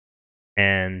traffic,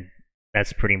 and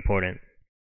that's pretty important,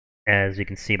 as you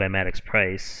can see by Matic's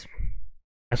price.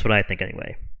 That's what I think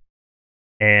anyway.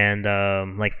 And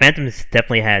like Phantom has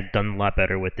definitely done a lot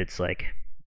better with its like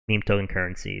meme token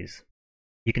currencies.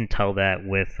 You can tell that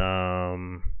with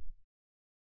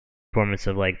performance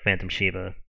of like Phantom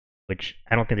Shiba, which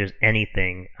I don't think there's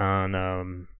anything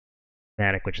on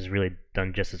Matic which has really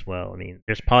done just as well. I mean,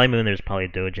 there's Polymoon, there's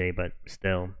Polydoge, but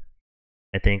still,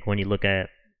 I think when you look at,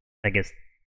 I guess,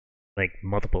 like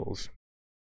multiples,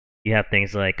 you have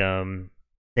things like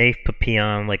Safe,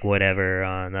 Papillon, like whatever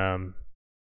on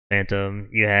Phantom.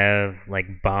 You have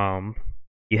like Bomb.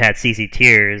 You had CC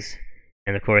Tears,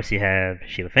 and of course you have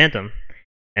Shiba Phantom.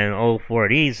 And all four of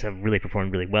these have really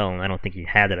performed really well, and I don't think you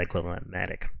had that equivalent at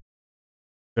Matic.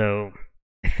 So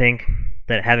I think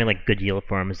that having like good yield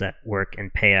farms that work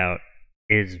and pay out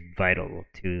is vital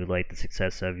to like the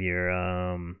success of your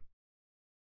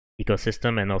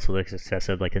ecosystem and also the success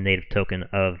of like the native token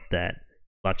of that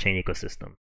blockchain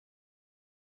ecosystem.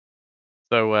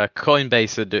 So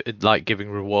Coinbase are like giving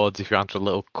rewards if you answer a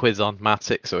little quiz on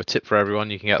Matic. So a tip for everyone: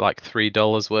 you can get like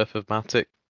 $3 worth of Matic.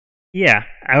 Yeah,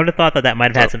 I would have thought that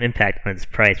might have had So- some impact on its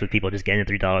price with people just getting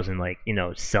 $3 and like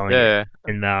selling Yeah, it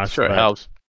in mass. sure it helps.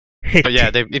 But yeah,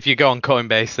 if you go on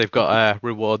Coinbase, they've got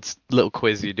rewards, little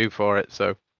quiz you do for it.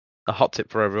 So a hot tip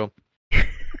for everyone.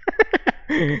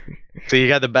 So you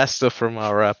get the best stuff from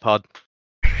our pod.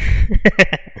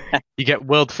 You get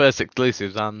world first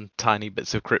exclusives and tiny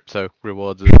bits of crypto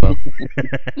rewards as well.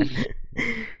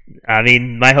 I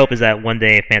mean, my hope is that one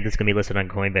day Phantom's gonna be listed on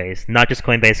Coinbase, not just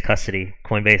Coinbase custody,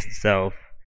 Coinbase itself.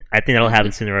 I think that'll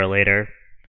happen sooner or later.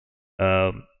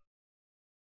 I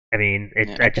mean,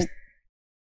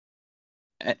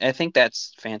 I think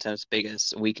that's Phantom's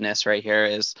biggest weakness right here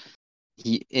is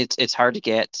it's hard to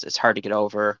get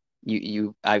over.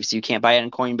 You obviously you can't buy it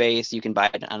on Coinbase. You can buy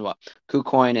it on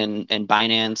KuCoin and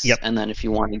Binance. Yep. And then if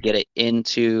you want to get it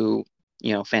into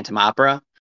Phantom Opera,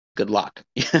 good luck.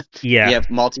 Yeah. You have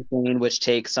multi-chain, which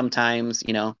takes sometimes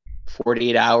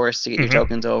 48 hours to get your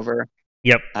tokens over.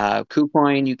 Yep.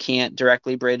 KuCoin you can't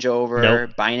directly bridge over.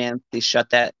 Nope. Binance, they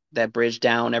shut that bridge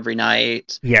down every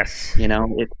night. Yes.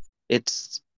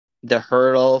 It's the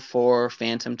hurdle for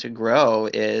Phantom to grow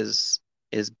is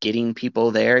getting people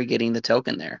there, getting the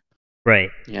token there.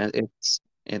 Right. It's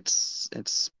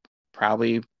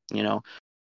probably the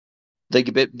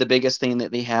biggest thing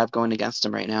that they have going against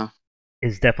them right now.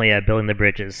 Is definitely building the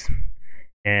bridges,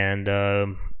 and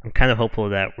I'm kind of hopeful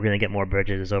that we're gonna get more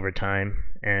bridges over time,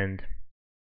 and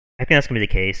I think that's gonna be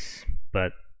the case,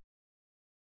 but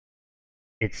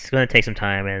it's gonna take some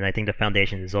time, and I think the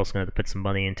foundation is also gonna put some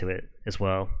money into it as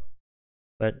well.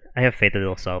 But I have faith that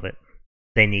they'll solve it.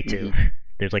 They need to.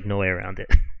 There's like no way around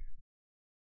it.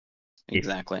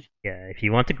 Exactly. If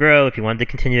you want to grow, if you want to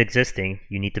continue existing,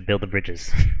 you need to build the bridges.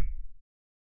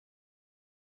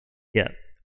 Yeah.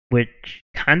 Which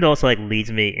kind of also like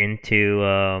leads me into,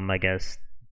 I guess,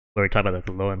 where we talk about like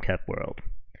the low MCAP world.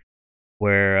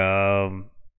 Where,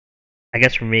 I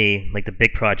guess for me, like the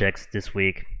big projects this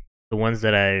week, the ones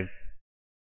that I've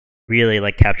really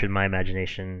like captured my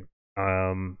imagination,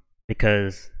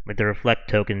 because like the Reflect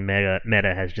token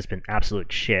meta has just been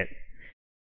absolute shit.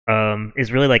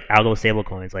 Is really like algo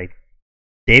stablecoins. Like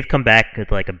they've come back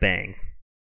with like a bang.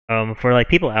 For like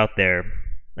people out there,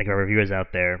 like our reviewers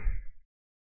out there,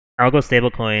 algo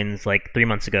stablecoins like 3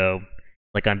 months ago,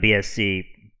 like on BSC,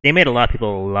 they made a lot of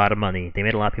people a lot of money. They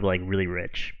made a lot of people like really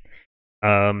rich.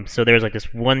 So there was like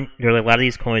this one. There were like, a lot of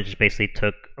these coins just basically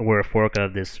were a fork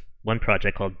of this one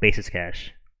project called Basis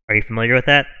Cash. Are you familiar with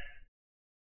that?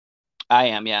 I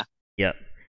am, yeah. Yep.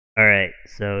 All right.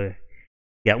 So,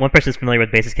 yeah, one person's familiar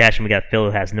with Basis Cash, and we got Phil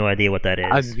who has no idea what that is.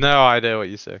 I have no idea what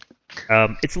you say.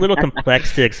 It's a little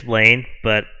complex to explain,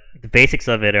 but the basics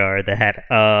of it are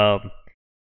that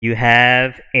you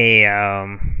have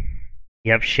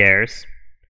shares.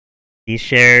 These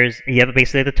shares, you have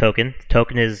basically the token. The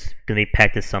token is going to be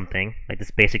pegged to something, like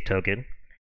this basic token.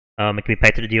 It can be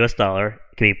pegged to the US dollar.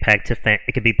 It can be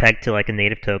pegged to like a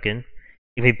native token.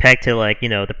 It can be pegged to like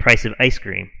the price of ice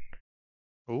cream.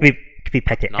 Ooh, It can be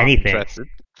pegged to not anything. interested.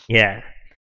 Yeah.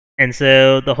 And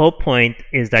so the whole point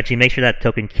is that you make sure that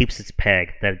token keeps its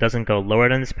peg, that it doesn't go lower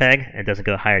than this peg, and it doesn't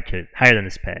go higher than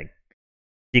this peg.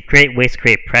 You create ways to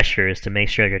create pressures to make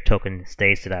sure your token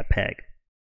stays to that peg.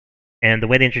 And the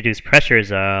way they introduce pressures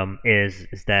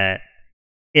is that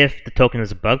if the token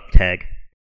is above peg,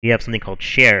 you have something called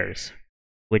shares,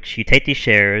 which you take these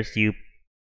shares, you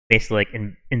basically like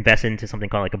invest into something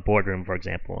called like a boardroom, for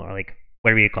example, or like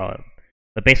whatever you call it.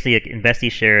 But basically, you invest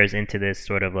these shares into this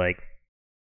sort of like,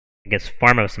 I guess,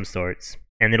 farm of some sorts,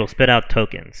 and it'll spit out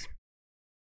tokens.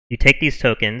 You take these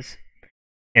tokens,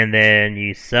 and then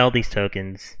you sell these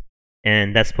tokens,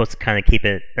 and that's supposed to kind of keep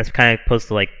it. That's kind of supposed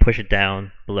to like push it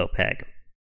down below peg,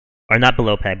 or not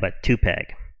below peg, but to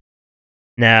peg.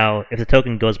 Now, if the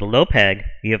token goes below peg,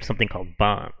 you have something called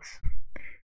bonds.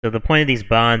 So the point of these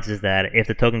bonds is that if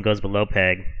the token goes below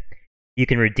peg, you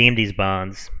can redeem these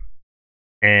bonds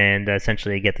and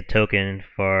essentially get the token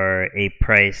for a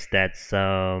price that's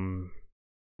more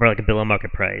like a below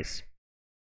market price,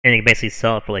 and you can basically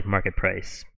sell it for like market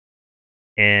price.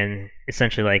 And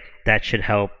essentially, like that should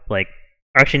help. Like,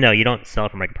 actually, no, you don't sell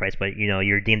it for market price, but you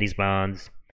redeem these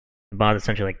bonds. The bonds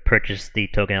essentially like purchase the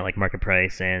token at like market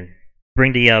price and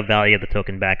bring the value of the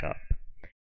token back up.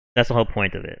 That's the whole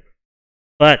point of it.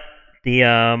 But the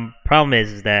problem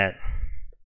is that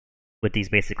with these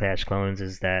Basis Cash clones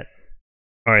is that,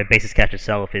 or Basis Cash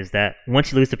itself, is that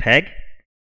once you lose the peg,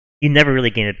 you never really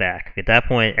gain it back. At that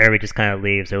point, everybody just kind of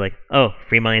leaves. They're like, "Oh,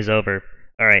 free money's over.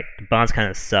 All right, the bonds kind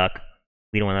of suck.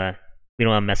 We don't want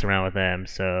to mess around with them,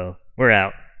 so we're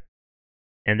out."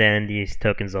 And then these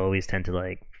tokens always tend to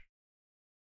like,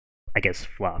 I guess,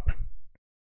 flop.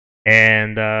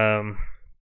 And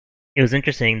it was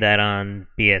interesting that on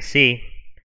BSC,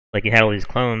 like you had all these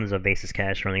clones of Basis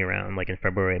Cash running around like in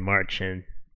February and March, and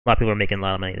a lot of people were making a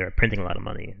lot of money. They were printing a lot of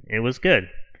money. It was good.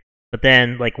 But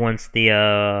then, like once the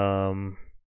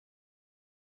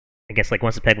I guess like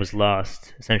once the peg was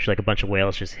lost, essentially like a bunch of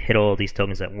whales just hit all these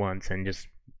tokens at once and just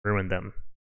ruined them.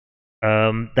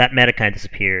 That meta kind of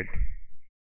disappeared,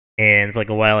 and for like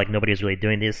a while, like nobody was really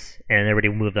doing this, and everybody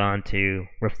moved on to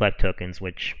reflect tokens,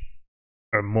 which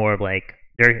are more of like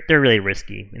they're really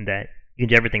risky in that you can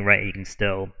do everything right, you can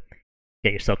still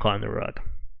get yourself caught in the rug.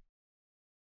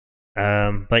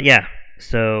 But yeah,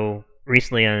 so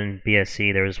recently on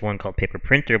BSC there was one called Paper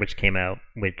Printer which came out,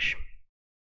 which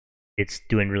it's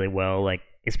doing really well. Like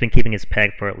it's been keeping its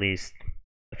peg for at least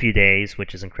a few days,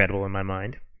 which is incredible in my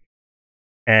mind.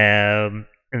 And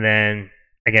then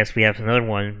I guess we have another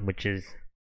one which is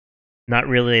not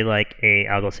really like a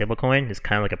algo stablecoin. It's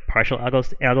kind of like a partial algo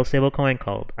stablecoin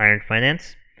called Iron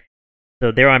Finance.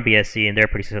 So they're on BSC and they're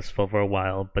pretty successful for a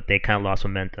while, but they kind of lost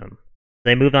momentum.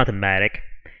 They moved on to Matic,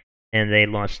 and they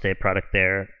launched a product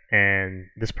there, and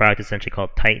this product is essentially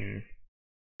called Titan,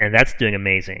 and that's doing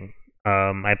amazing.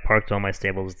 I parked all my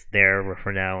stables there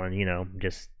for now, and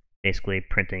just basically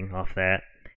printing off that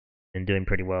and doing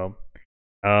pretty well.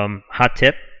 Hot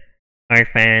tip: Iron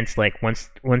Finance, like once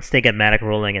they get Matic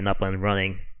rolling and up and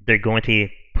running, they're going to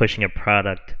be pushing a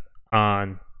product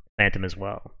on Phantom as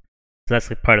well. So that's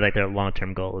like part of like their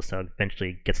long-term goal is to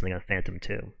eventually get something on Phantom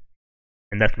too,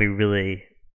 and that's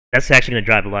actually going to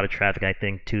drive a lot of traffic, I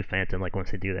think, to Phantom. Like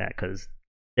once they do that, because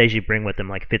they usually bring with them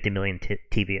like 50 million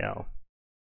TVL,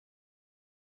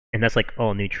 and that's like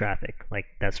all new traffic. Like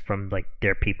that's from like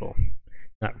their people,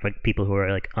 not like people who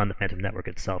are like on the Phantom network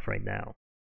itself right now.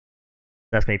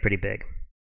 That's gonna be pretty big.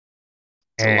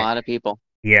 It's a lot of people.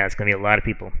 Yeah, it's gonna be a lot of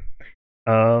people.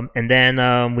 And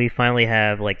then we finally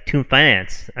have like Tomb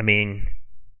Finance. I mean,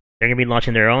 they're gonna be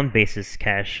launching their own Basis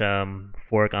Cash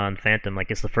fork on Phantom. Like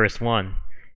it's the first one,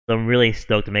 so I'm really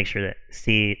stoked to make sure that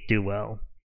see it do well.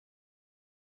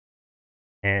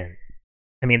 And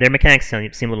I mean, their mechanics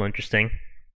seem a little interesting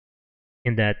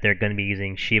in that they're going to be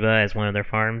using Shiba as one of their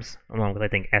farms, along with I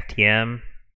think FTM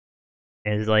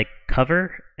as like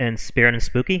cover and Spirit and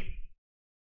Spooky.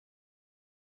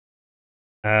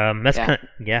 That's Yeah. kind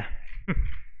of yeah. I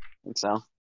think so.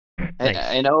 Thanks.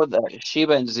 I know that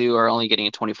Shiba and Zoo are only getting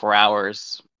 24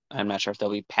 hours. I'm not sure if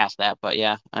they'll be past that, but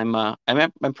yeah, I'm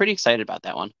pretty excited about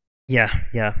that one. Yeah.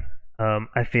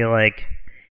 I feel like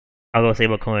algo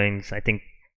stable coins. I think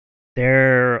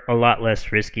they're a lot less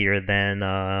riskier than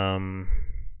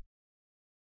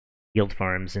yield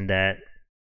farms in that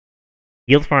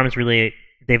yield farms really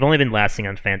they've only been lasting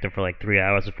on Phantom for like 3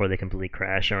 hours before they completely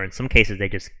crash, or in some cases they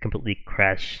just completely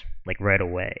crash like right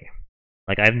away.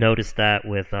 Like I've noticed that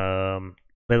with the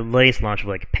latest launch of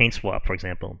like PaintSwap, for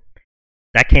example.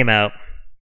 That came out,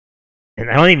 and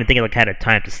I don't even think it like had a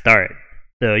time to start.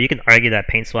 So you can argue that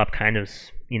PaintSwap kind of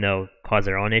caused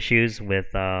their own issues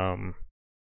with all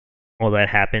that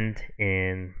happened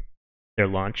in their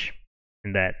launch,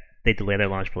 and that they delayed their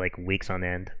launch for like weeks on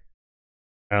end.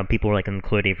 People were like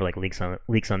including for like weeks on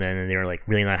end, and they were like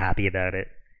really not happy about it.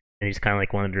 And they just kind of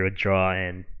like wanted to withdraw,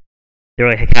 and they were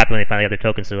like happy when they finally got their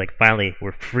tokens. So like finally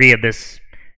we're free of this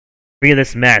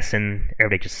mess, and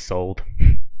everybody just sold.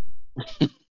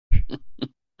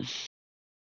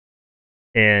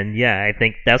 And yeah, I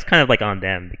think that's kind of like on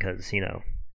them because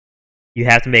you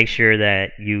have to make sure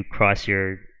that you cross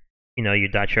your you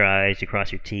dot your I's, you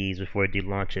cross your T's before it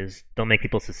launches. Don't make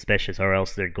people suspicious, or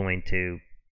else they're going to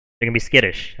be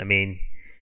skittish. I mean,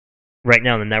 right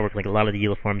now on the network, like a lot of the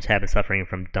yield farms have been suffering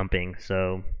from dumping,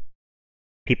 so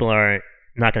people are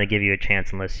not going to give you a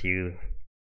chance unless you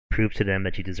prove to them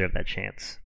that you deserve that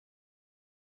chance.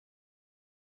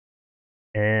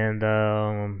 And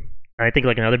I think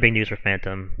like another big news for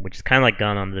Phantom, which is kind of like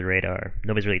gone under the radar,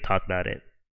 nobody's really talked about it,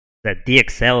 that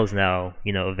DXL is now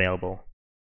available.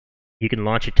 You can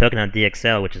launch your token on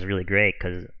DXL, which is really great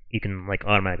because you can like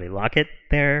automatically lock it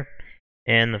there.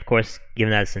 And of course,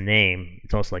 given that it's a name,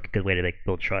 it's also like a good way to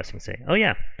build trust and say, "Oh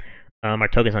yeah, our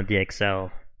token's on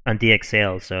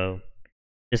DXL, so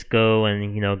just go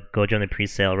and go join the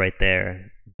pre-sale right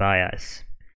there, buy us,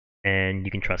 and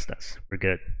you can trust us. We're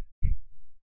good."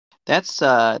 That's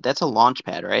a launch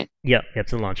pad, right? Yep,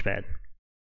 it's a launch pad.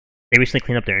 They recently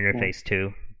cleaned up their interface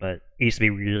too, but it used to be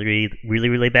really, really, really,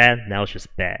 really bad. Now it's just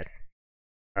bad.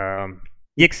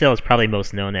 EXL is probably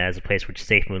most known as a place which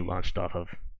SafeMoon launched off of.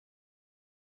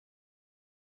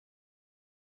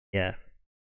 Yeah,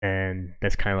 and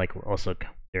that's kind of like also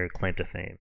their claim to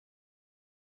fame.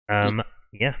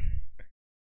 Yeah.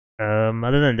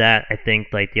 Other than that, I think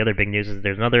like the other big news is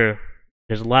there's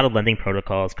a lot of lending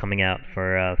protocols coming out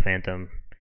for Phantom.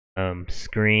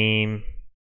 Scream,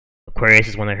 Aquarius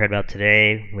is one I heard about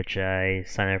today, which I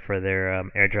signed up for their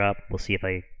airdrop. We'll see if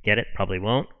I get it. Probably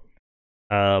won't.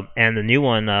 And the new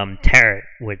one, Tarot,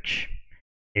 which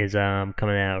is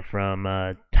coming out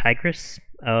from Tigris.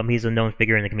 He's a known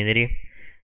figure in the community,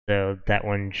 so that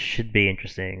one should be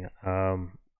interesting.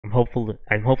 I'm hopeful.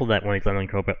 I'm hopeful that one of these lending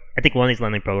I think one of these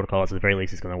lending protocols, at the very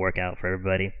least, is going to work out for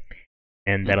everybody,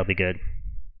 and that'll be good.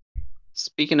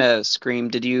 Speaking of Scream,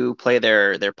 did you play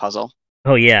their puzzle?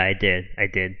 Oh yeah, I did.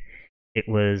 It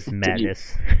was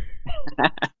madness.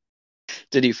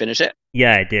 Did you finish it?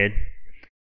 Yeah, I did.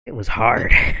 It was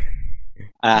hard. Wait,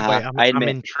 I'm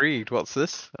intrigued. What's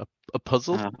this? A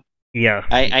puzzle? Yeah.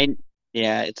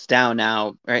 Yeah, it's down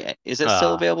now. Right? Is it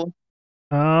still available?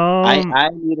 I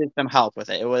needed some help with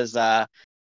it. It was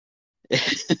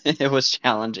it was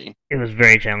challenging. It was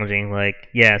very challenging. Like,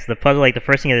 yeah, so the puzzle, like the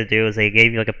first thing you had to do is they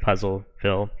gave you like a puzzle,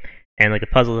 Phil, and like the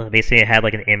puzzle basically had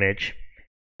like an image,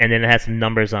 and then it had some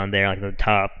numbers on there, like at the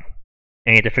top,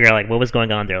 and you had to figure out like what was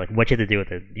going on there, like what you had to do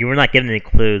with it. You were not given any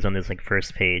clues on this like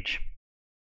first page,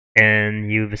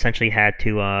 and you've essentially had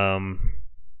to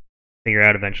figure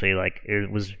out eventually like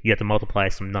you had to multiply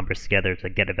some numbers together to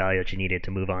get a value that you needed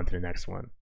to move on to the next one.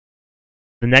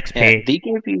 The next page,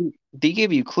 they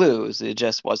gave you clues. It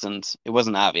just wasn't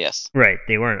obvious. Right,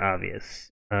 they weren't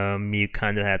obvious. You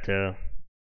kind of had to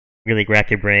really rack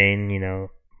your brain,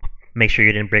 make sure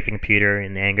you didn't break a computer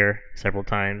in anger several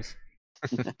times.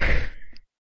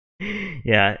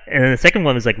 Yeah, and then the second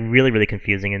one was like really, really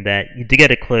confusing in that you did get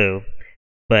a clue,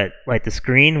 but like the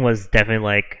screen was definitely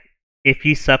like, if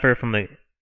you suffer from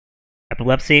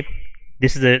epilepsy,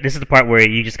 this is the part where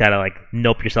you just gotta like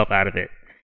nope yourself out of it,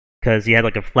 because you had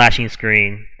like a flashing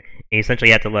screen, and you essentially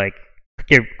had to like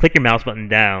click your mouse button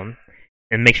down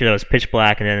and make sure that it was pitch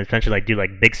black, and then essentially like do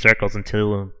like big circles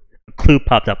until a clue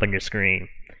popped up on your screen.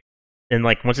 And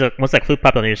like once that clue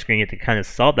popped up on your screen, you have to kind of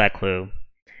solve that clue,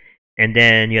 and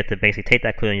then you have to basically take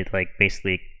that clue and you have to like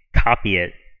basically copy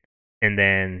it and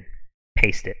then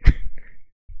paste it.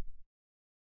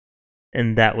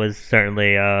 And that was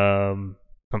certainly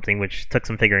something which took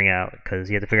some figuring out, because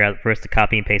you had to figure out first the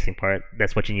copy and pasting part.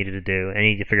 That's what you needed to do, and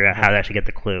you need to figure out how to actually get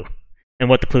the clue and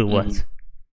what the clue was.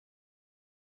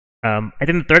 I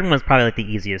think the third one was probably like the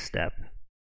easiest step.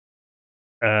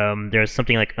 There's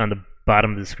something like on the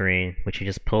bottom of the screen which you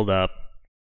just pulled up,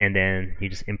 and then you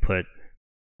just input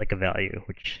like a value,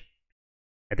 which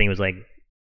I think was like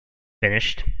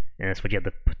finished, and that's what you have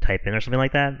to type in or something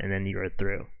like that, and then you were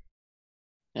through.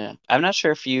 Yeah, I'm not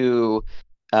sure if you.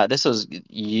 This was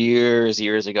years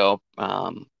ago.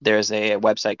 There's a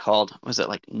website called, was it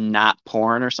like Not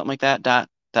Porn or something like that,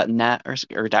 .net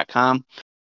or .com,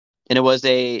 and it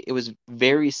was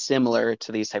very similar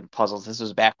to these type of puzzles. This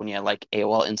was back when you had like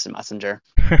AOL Instant Messenger.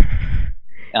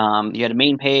 You had a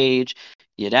main page,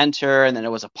 you'd enter, and then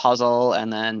it was a puzzle,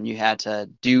 and then you had to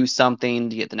do something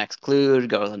to get the next clue, to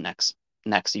go to the next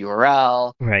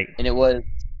URL. Right. And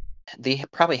they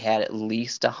probably had at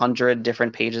least 100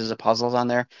 different pages of puzzles on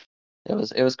there. It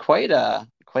was quite a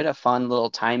fun little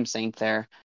time sink there,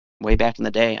 way back in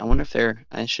the day. I wonder if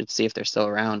I should see if they're still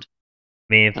around.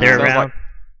 I mean, if they're around.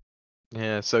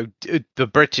 Yeah, so the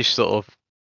British sort of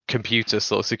computer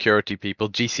sort of security people,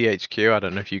 GCHQ, I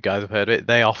don't know if you guys have heard of it,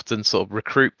 they often sort of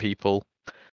recruit people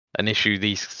and issue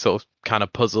these sort of kind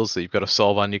of puzzles that you've got to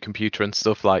solve on your computer and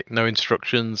stuff, like no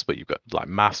instructions, but you've got like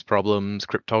maths problems,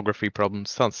 cryptography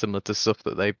problems. Sounds similar to stuff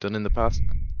that they've done in the past.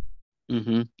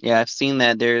 Mm-hmm. Yeah, I've seen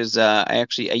that. There's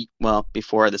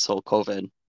before this whole COVID,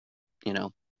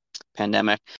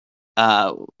 pandemic,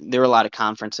 there were a lot of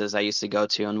conferences I used to go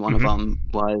to, and one of them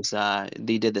was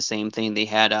they did the same thing. They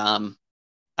had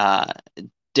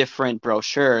different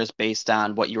brochures based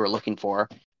on what you were looking for.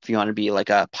 If you want to be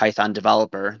like a Python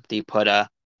developer, they put a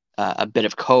bit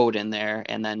of code in there,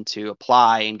 and then to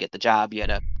apply and get the job, you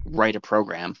had to write a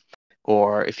program.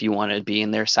 Or if you wanted to be in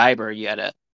their cyber, you had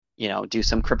to, do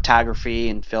some cryptography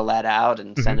and fill that out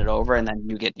and send it over, and then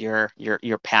you get your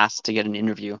pass to get an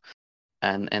interview.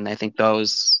 And I think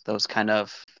those kind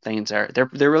of things they're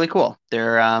really cool.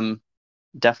 They're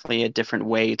definitely a different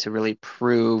way to really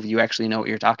prove you actually know what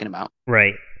you're talking about.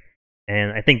 Right.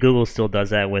 And I think Google still does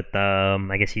that with,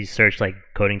 I guess you search like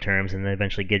coding terms and then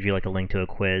eventually gives you like a link to a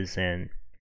quiz. And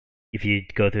if you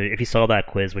solve that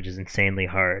quiz, which is insanely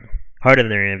harder than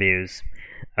their interviews,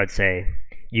 I would say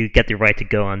you get the right to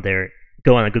go on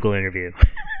a Google interview,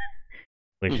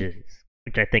 which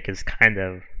I think is kind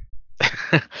of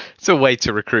It's a way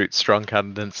to recruit strong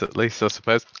candidates, at least, I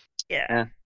suppose. yeah.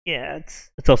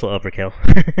 It's also overkill.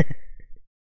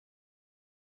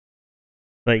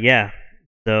 But yeah,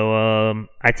 so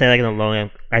I'd say like in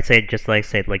the I'd say just like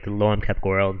the low cap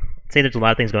world. I'd say there's a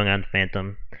lot of things going on in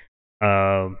Phantom.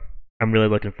 I'm really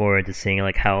looking forward to seeing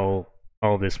like how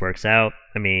all this works out.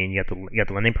 I mean, you got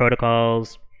the lending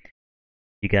protocols,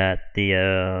 you got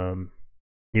the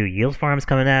new yield farms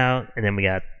coming out, and then we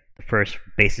got the first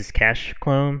basis cash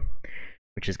clone,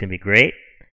 which is gonna be great.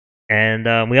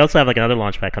 And we also have like another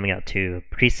launchpad coming out too,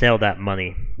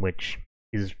 Presale.money, which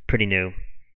is pretty new.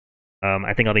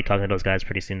 I think I'll be talking to those guys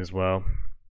pretty soon as well,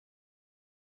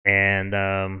 and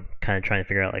kind of trying to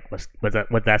figure out like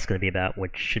what that's going to be about,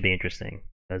 which should be interesting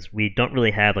because we don't really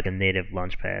have like a native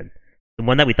launchpad. The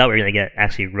one that we thought we were going to get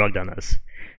actually rugged on us.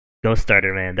 Ghost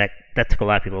Starter, man, that took a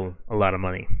lot of people a lot of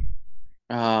money.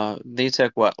 They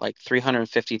took what, like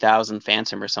 350,000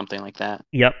 Phantom or something like that.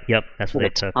 Yep, that's what they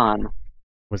took.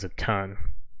 Was a ton,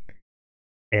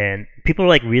 and people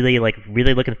were like really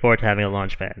looking forward to having a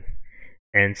launchpad.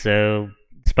 And so,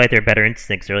 despite their better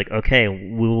instincts, they're like, "Okay,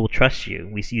 we will trust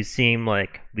you. You seem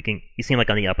like You seem like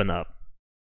on the up and up."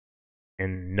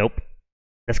 And nope,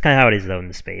 that's kind of how it is though in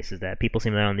the space. Is that people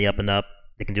seem like on the up and up.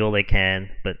 They can do all they can,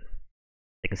 but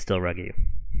they can still rug you.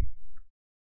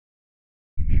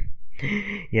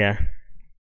 Yeah.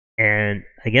 And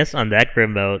I guess on that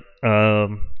grim note,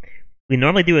 we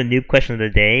normally do a noob question of the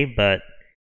day, but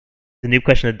the noob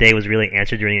question of the day was really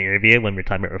answered during the interview when we were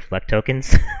talking about reflect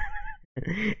tokens.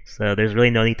 So there's really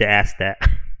no need to ask that.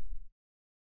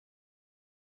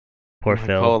 Poor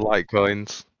Phil. Poor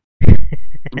Litecoins.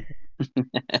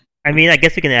 I mean, I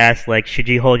guess we can ask, like, should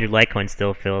you hold your Litecoin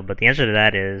still, Phil? But the answer to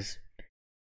that is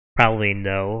probably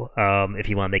no. If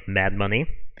you want to make mad money.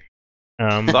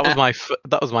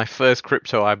 That was my first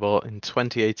crypto I bought in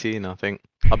 2018. I think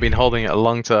I've been holding it a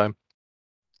long time.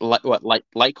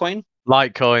 Litecoin?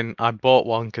 Litecoin. I bought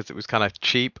one because it was kind of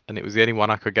cheap, and it was the only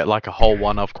one I could get like a whole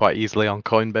one of quite easily on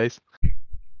Coinbase.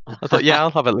 I thought, yeah,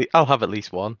 I'll have at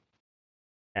least one.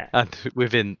 Yeah. And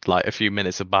within like a few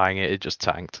minutes of buying it, it just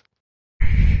tanked.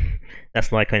 That's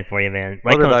Litecoin for you, man.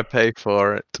 What did I pay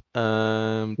for it?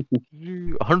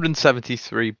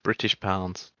 173 British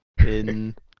pounds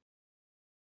in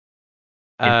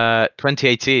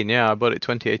 2018. Yeah, I bought it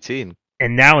 2018.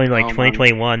 And now in like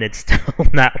 2021, it's still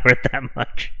not worth that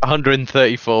much.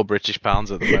 134 British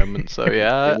pounds at the moment. So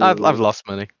yeah, I've lost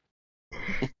money.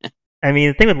 I mean,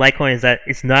 the thing with Litecoin is that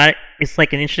it's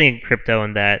like an interesting crypto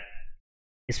in that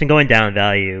it's been going down in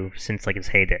value since like its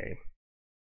heyday.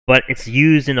 But it's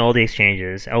used in all the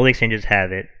exchanges. All the exchanges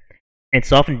have it.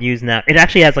 It's often used now. It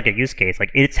actually has like a use case. Like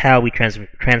it's how we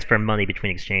transfer money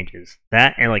between exchanges.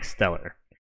 That and like Stellar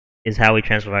is how we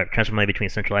transfer money between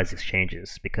centralized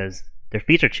exchanges because their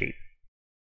fees are cheap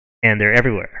and they're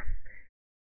everywhere.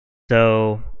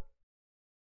 So,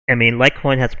 I mean,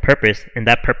 Litecoin has a purpose, and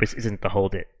that purpose isn't to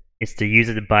hold it; it's to use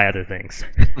it to buy other things.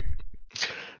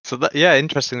 So that, yeah,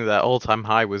 interestingly, that all-time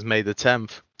high was May the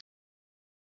 10th.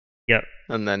 Yep.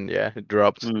 And then it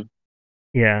dropped.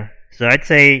 Yeah. So I'd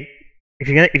say if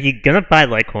you're gonna buy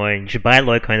Litecoin, you should buy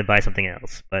Litecoin to buy something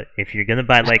else. But if you're gonna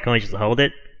buy Litecoin just to hold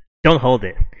it, don't hold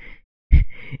it.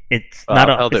 It's not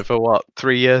I've held it for what,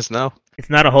 3 years now? It's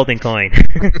not a holding coin.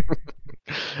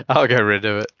 I'll get rid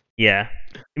of it. Yeah.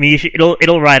 I mean,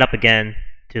 it'll ride up again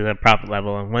to the profit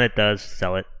level, and when it does,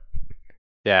 sell it.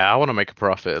 Yeah, I want to make a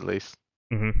profit at least.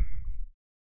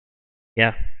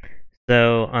 Yeah.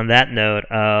 So on that note,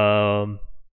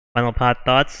 final pod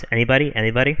thoughts. Anybody?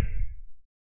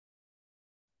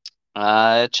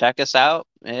 Check us out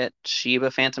at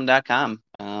ShibaPhantom.com.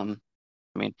 I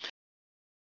mean,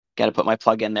 got to put my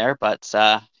plug in there, but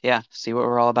yeah, see what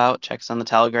we're all about. Check us on the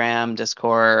Telegram,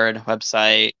 Discord,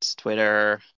 website,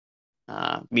 Twitter,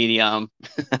 Medium.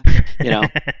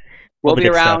 We'll be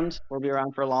around. Stuff. We'll be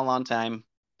around for a long time.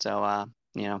 So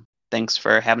thanks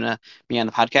for having me on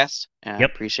the podcast. I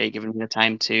appreciate you giving me the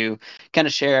time to kind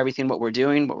of share everything, what we're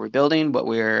doing, what we're building, what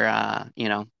we're kind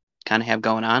of have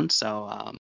going on.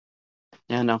 So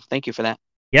thank you for that.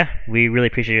 Yeah, we really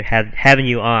appreciate having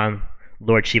you on,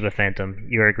 Lord Shiba Phantom.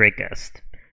 You're a great guest.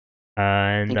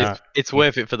 And it's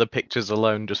worth it for the pictures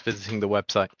alone, just visiting the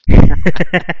website.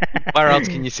 Where else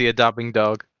can you see a dabbing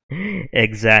dog?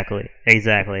 Exactly.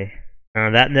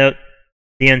 On that note,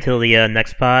 see you until the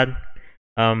next pod.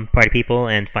 Party people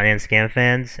and finance scam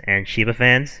fans and Shiba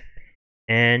fans.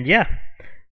 And yeah.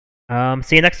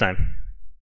 See you next time.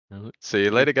 See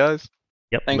you later, guys.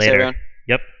 Yep. Thanks, later. Everyone.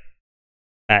 Yep.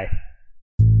 Bye.